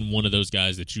been one of those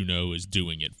guys that is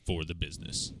doing it for the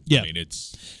business. Yeah.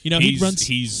 He's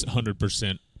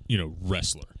 100%,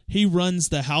 wrestler. He runs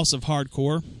the House of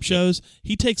Hardcore shows.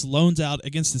 He takes loans out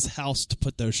against his house to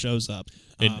put those shows up.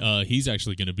 And he's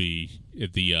actually going to be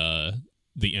at the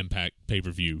Impact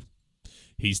pay-per-view.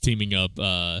 He's teaming up,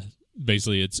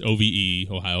 basically it's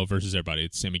OVE, Ohio versus everybody.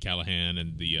 It's Sami Callihan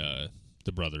and the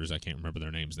brothers. I can't remember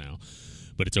their names now.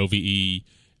 But it's OVE,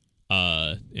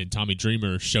 and Tommy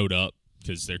Dreamer showed up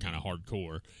because they're kind of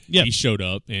hardcore. Yep. He showed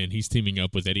up, and he's teaming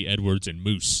up with Eddie Edwards and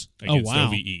Moose against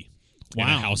OVE in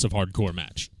a House of Hardcore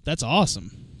match. That's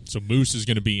awesome. So Moose is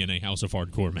going to be in a House of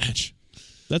Hardcore match.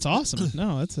 That's awesome.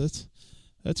 No,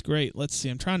 that's great. Let's see.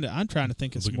 I'm trying to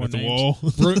think of some more names. Wall.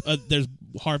 There's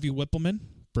Harvey Whippleman.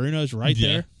 Bruno's right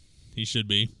there. He should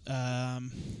be.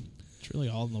 It's really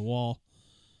all on the wall.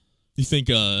 You think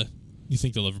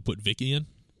they'll ever put Vicky in?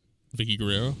 Vicky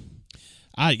Guerrero?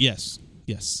 Yes.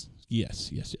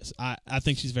 I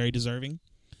think she's very deserving.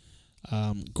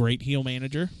 Great heel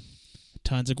manager.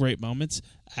 Tons of great moments.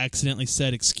 Accidentally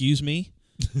said "excuse me,"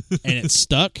 and it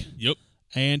stuck. Yep.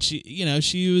 And she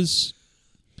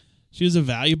was a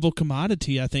valuable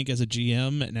commodity, I think, as a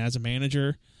GM and as a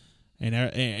manager.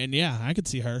 And yeah, I could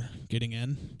see her getting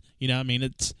in.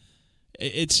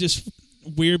 It's just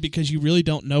weird because you really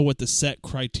don't know what the set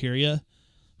criteria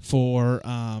for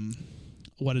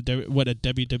what a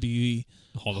WWE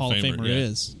Hall of Famer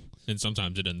is. And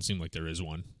sometimes it doesn't seem like there is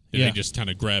one. And they just kind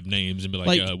of grab names and be like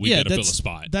we got to fill a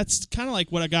spot. That's kind of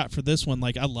like what I got for this one.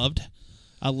 Like I loved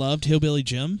Hillbilly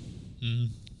Jim,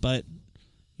 but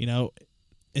in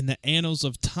the annals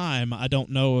of time, I don't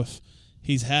know if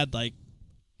he's had a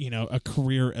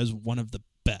career as one of the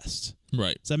best.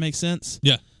 Right. Does that make sense?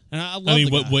 Yeah. And I love.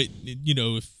 what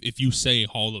if you say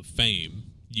Hall of Fame,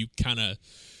 you kind of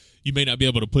you may not be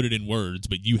able to put it in words,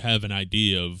 but you have an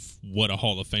idea of what a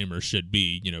Hall of Famer should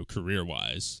be, career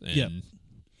wise. And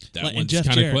that one's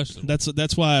kind of questionable.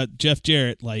 That's why Jeff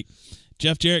Jarrett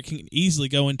can easily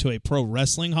go into a pro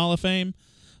wrestling Hall of Fame,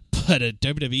 but a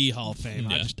WWE Hall of Fame,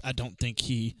 I don't think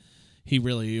he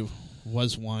really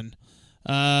was one.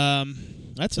 On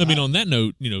that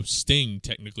note, Sting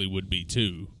technically would be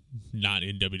too, not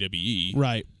in WWE.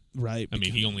 Right. I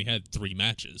mean, he only had 3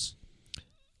 matches.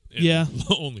 Yeah.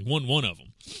 Only won one of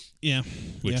them. Yeah.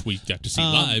 Which we got to see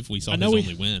live. We saw his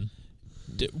only win.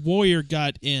 Warrior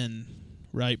got in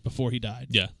right before he died.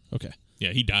 Yeah. Okay.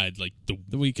 Yeah, he died like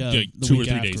the week 2 or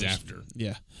 3 days after.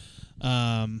 Yeah.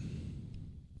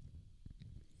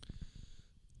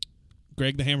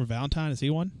 Greg the Hammer Valentine, is he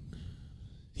one?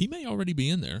 He may already be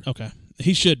in there. Okay.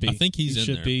 He should be. I think he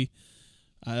should there. be.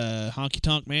 Honky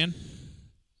Tonk Man?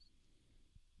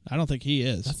 I don't think he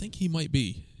is. I think he might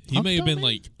be. He may have been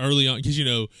like early on because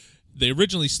they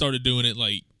originally started doing it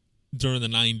like during the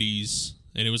 90s,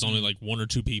 and it was only like 1 or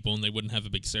 2 people, and they wouldn't have a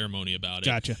big ceremony about it.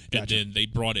 Gotcha. And then they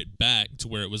brought it back to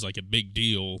where it was like a big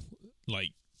deal,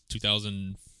 like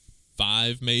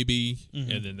 2005 maybe,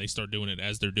 and then they start doing it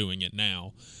as they're doing it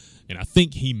now. And I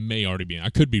think he may already be in. I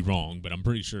could be wrong, but I'm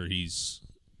pretty sure he's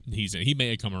in. He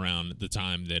may have come around at the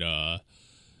time that I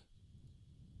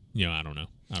don't know.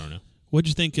 What'd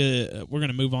you think? We're going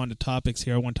to move on to topics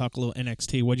here. I want to talk a little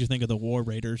NXT. What'd you think of the War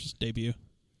Raiders debut?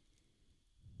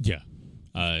 Yeah.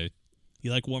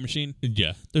 You like War Machine?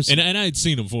 Yeah. And I had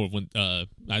seen them before when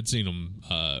I'd seen them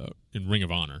in Ring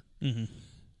of Honor. Mm-hmm.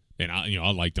 And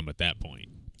I liked them at that point.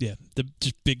 Yeah. The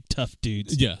just big tough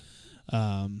dudes. Yeah.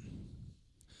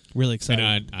 Really excited.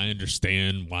 And I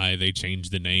understand why they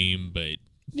changed the name, but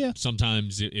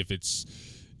sometimes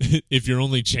if you're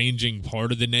only changing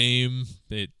part of the name,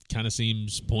 it kind of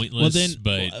seems pointless.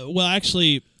 Well,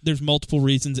 actually, there's multiple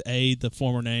reasons. A, the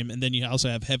former name, and then you also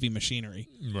have Heavy Machinery.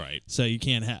 Right. So you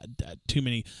can't have too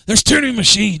many. There's too many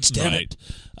machines, damn it.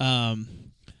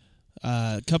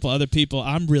 A couple other people.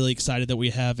 I'm really excited that we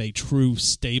have a true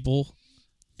stable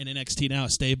in NXT now, a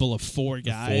stable of 4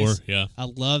 guys. 4, yeah. I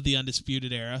love the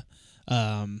Undisputed Era.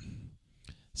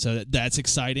 So that's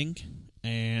exciting.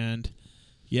 And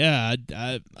yeah,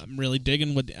 I'm really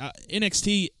digging what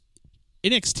NXT.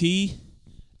 NXT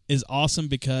is awesome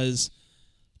because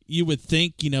you would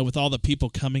think, with all the people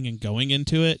coming and going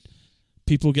into it,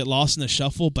 people get lost in the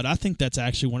shuffle, but I think that's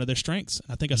actually one of their strengths.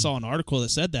 I think I saw an article that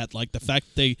said that, like the fact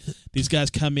that these guys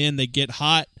come in, they get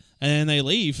hot, and then they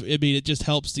leave. I mean, it just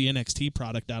helps the NXT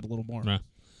product out a little more. Nah.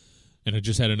 And I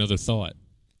just had another thought.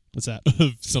 What's that?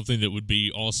 Of something that would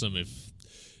be awesome if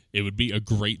it would be a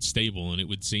great stable and it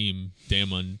would seem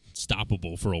damn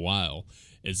unstoppable for a while,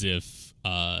 as if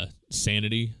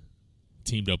Sanity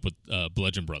teamed up with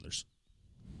Bludgeon Brothers.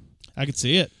 I could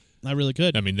see it. I really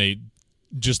could. I mean, they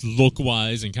just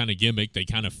look-wise and kind of gimmick, they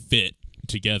kind of fit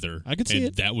together. I could see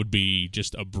it. That would be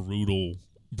just a brutal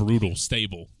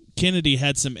stable. Kennedy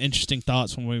had some interesting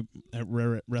thoughts when we at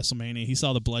WrestleMania. He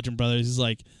saw the Bludgeon Brothers. He's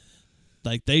like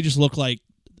they just look like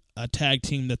a tag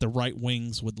team that the right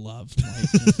wings would love. Like,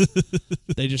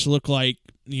 they just look like,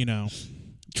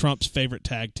 Trump's favorite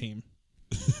tag team.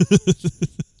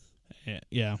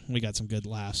 Yeah, we got some good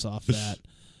laughs off that.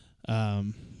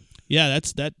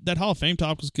 That's that Hall of Fame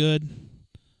talk was good.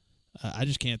 I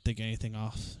just can't think of anything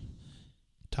off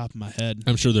the top of my head.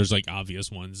 I'm sure there's like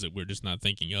obvious ones that we're just not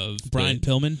thinking of. Brian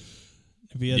Pillman,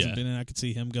 if he hasn't been in, I could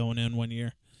see him going in one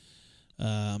year.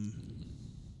 Trying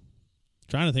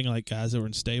to think of like guys that were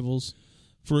in stables.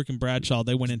 Farouk and Bradshaw,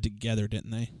 they went in together,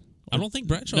 didn't they? I don't think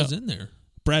Bradshaw's in there.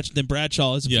 Then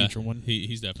Bradshaw is a future one.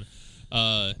 He's definitely.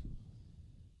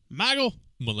 Michael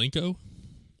Malenko?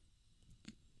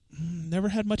 Never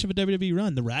had much of a WWE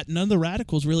run. None of the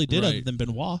Radicals really did, other than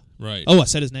Benoit. Right. Oh, I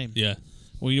said his name. Yeah.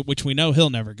 Which we know he'll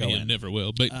never go in. He never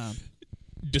will. But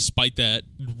despite that,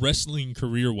 wrestling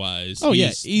career-wise,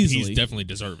 easily. He's definitely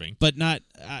deserving. But not.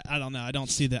 I don't know. I don't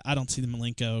see the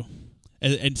Malenko.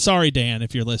 And sorry, Dan,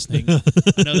 if you're listening.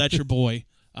 I know that's your boy.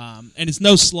 And it's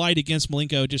no slight against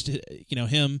Malenko. Just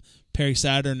him, Perry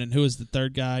Saturn, and who was the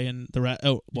third guy in the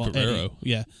Guerrero. Eddie.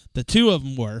 Yeah, the two of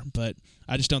them were, but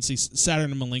I just don't see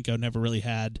Saturn and Malenko never really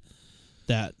had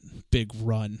that big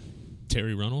run.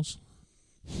 Terry Runnels.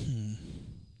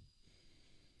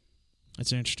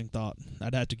 That's an interesting thought.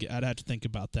 I'd have to think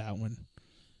about that one.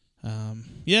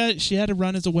 She had a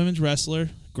run as a women's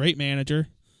wrestler. Great manager.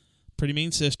 Pretty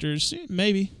Mean Sisters.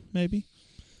 Maybe. I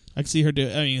could see her do.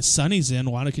 I mean, Sunny's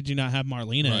in. Why could you not have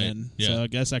Marlena in? Yeah. So I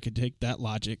guess I could take that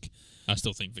logic. I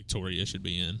still think Victoria should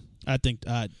be in. I think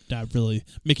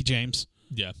Mickey James.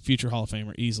 Yeah. Future Hall of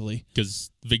Famer, easily.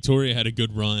 Because Victoria had a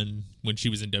good run. when she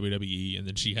was in WWE, and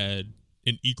then she had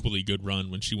an equally good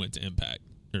run when she went to Impact,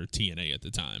 or TNA at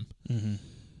the time. Mm-hmm.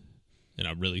 And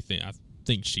I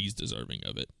think she's deserving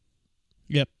of it.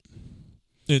 Yep.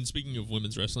 And speaking of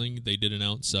women's wrestling, they did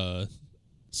announce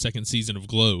second season of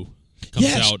Glow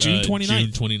comes out June 29th.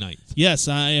 June 29th. Yes,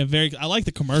 I like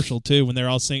the commercial too when they're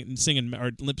all singing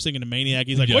or lip singing to Maniac.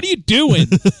 He's like, "What are you doing?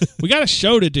 We got a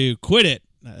show to do. Quit it."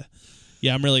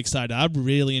 Yeah, I'm really excited. I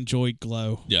really enjoyed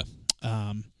Glow. Yeah.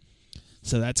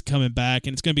 So that's coming back,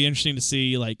 and it's going to be interesting to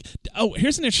see.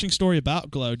 Here's an interesting story about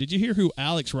Glow. Did you hear who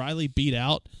Alex Riley beat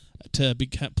out to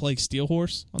play Steel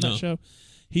Horse on that show?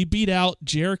 He beat out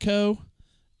Jericho,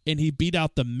 and he beat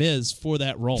out The Miz for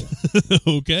that role.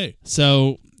 Okay.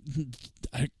 So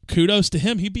kudos to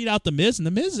him. He beat out The Miz, and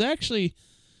The Miz is actually,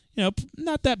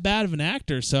 not that bad of an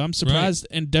actor. So I'm surprised.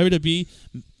 Right. And WWE,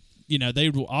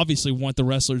 they obviously want the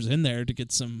wrestlers in there to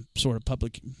get some sort of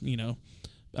public,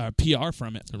 PR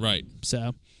from it. Right.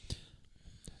 So,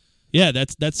 yeah,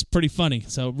 that's pretty funny.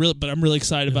 So, but I'm really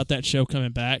excited about that show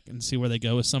coming back and see where they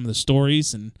go with some of the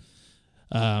stories, and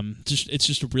it's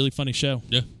just a really funny show.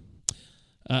 Yeah.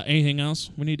 Anything else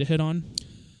we need to hit on?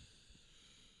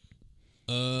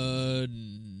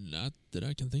 Not that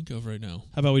I can think of right now.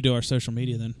 How about we do our social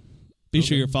media then? Be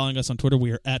sure you're following us on Twitter.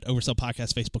 We are at Oversell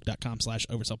Podcast,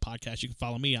 Facebook.com/Oversell Podcast. You can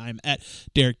follow me. I'm at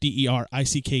Derick,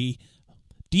 DerrickOversell.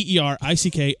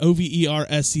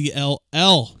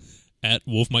 At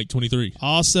WolfMike23.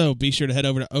 Also, be sure to head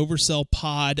over to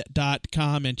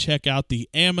oversellpod.com and check out the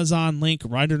Amazon link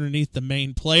right underneath the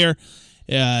main player.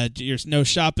 There's no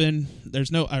shopping. There is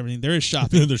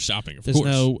shopping. There's shopping, of course. There's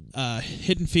no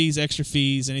hidden fees, extra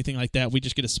fees, anything like that. We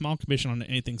just get a small commission on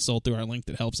anything sold through our link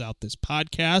that helps out this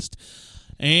podcast.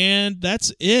 And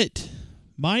that's it.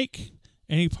 Mike,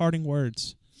 any parting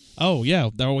words? Oh, yeah,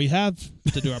 there we have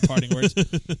to do our parting words.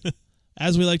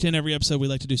 As we like to end every episode, we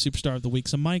like to do Superstar of the Week.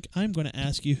 So, Mike, I'm going to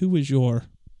ask you, who is your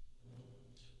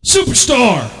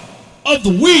Superstar of the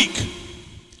Week?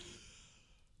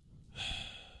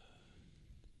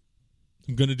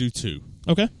 I'm going to do two.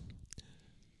 Okay.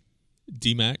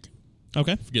 D-Mac.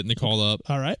 Okay. For getting the call up.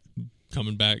 All right.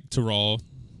 Coming back to Raw.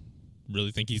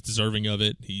 Really think he's deserving of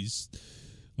it. He's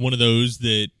one of those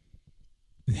that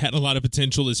had a lot of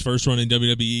potential his first run in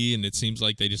WWE, and it seems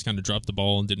like they just kind of dropped the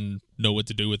ball and didn't know what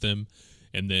to do with him.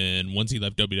 And then once he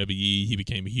left WWE, he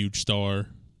became a huge star,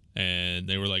 and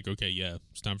they were like, okay, yeah,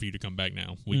 it's time for you to come back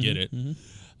now. We get it. Mm-hmm.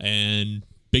 And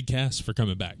big cast for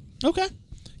coming back. Okay.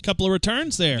 Couple of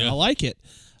returns there. Yeah. I like it.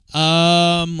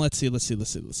 Let's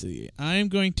see. I'm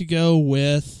going to go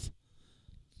with...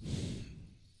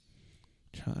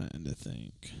 Trying to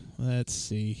think. Let's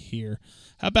see here.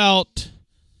 How about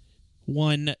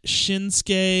one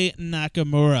Shinsuke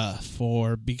Nakamura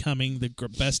for becoming the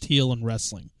best heel in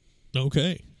wrestling?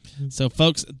 Okay. So,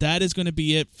 folks, that is going to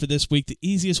be it for this week. The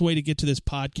easiest way to get to this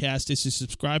podcast is to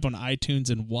subscribe on iTunes,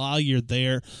 and while you're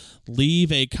there,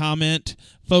 leave a comment.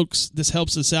 Folks, this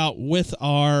helps us out with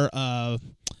our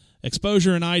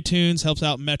exposure in iTunes, helps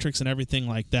out metrics and everything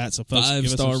like that. So, folks, give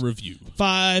us a 5-star review.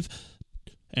 5.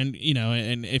 And,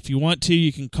 and if you want to,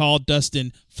 you can call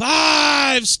Dustin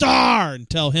 5-star and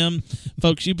tell him,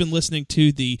 folks, you've been listening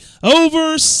to the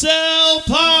Oversell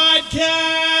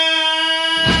Podcast.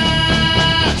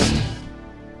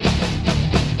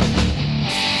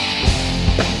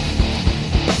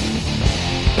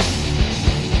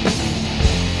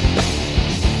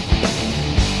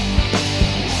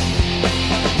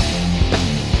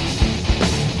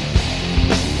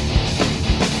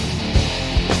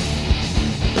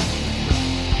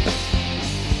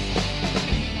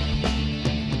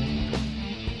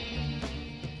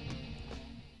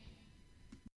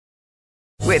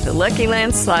 With the Lucky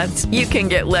Land Slots, you can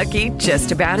get lucky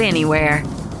just about anywhere.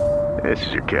 This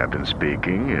is your captain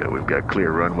speaking. We've got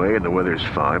clear runway and the weather's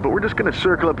fine, but we're just going to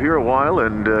circle up here a while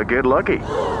and get lucky.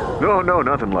 No,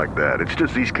 nothing like that. It's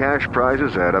just these cash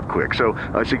prizes add up quick. So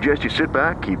I suggest you sit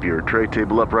back, keep your tray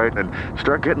table upright, and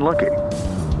start getting lucky.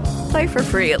 Play for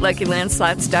free at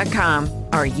LuckyLandSlots.com.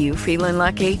 Are you feeling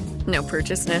lucky? No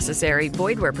purchase necessary.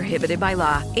 Void where prohibited by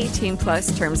law.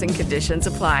 18+ terms and conditions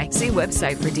apply. See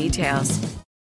website for details.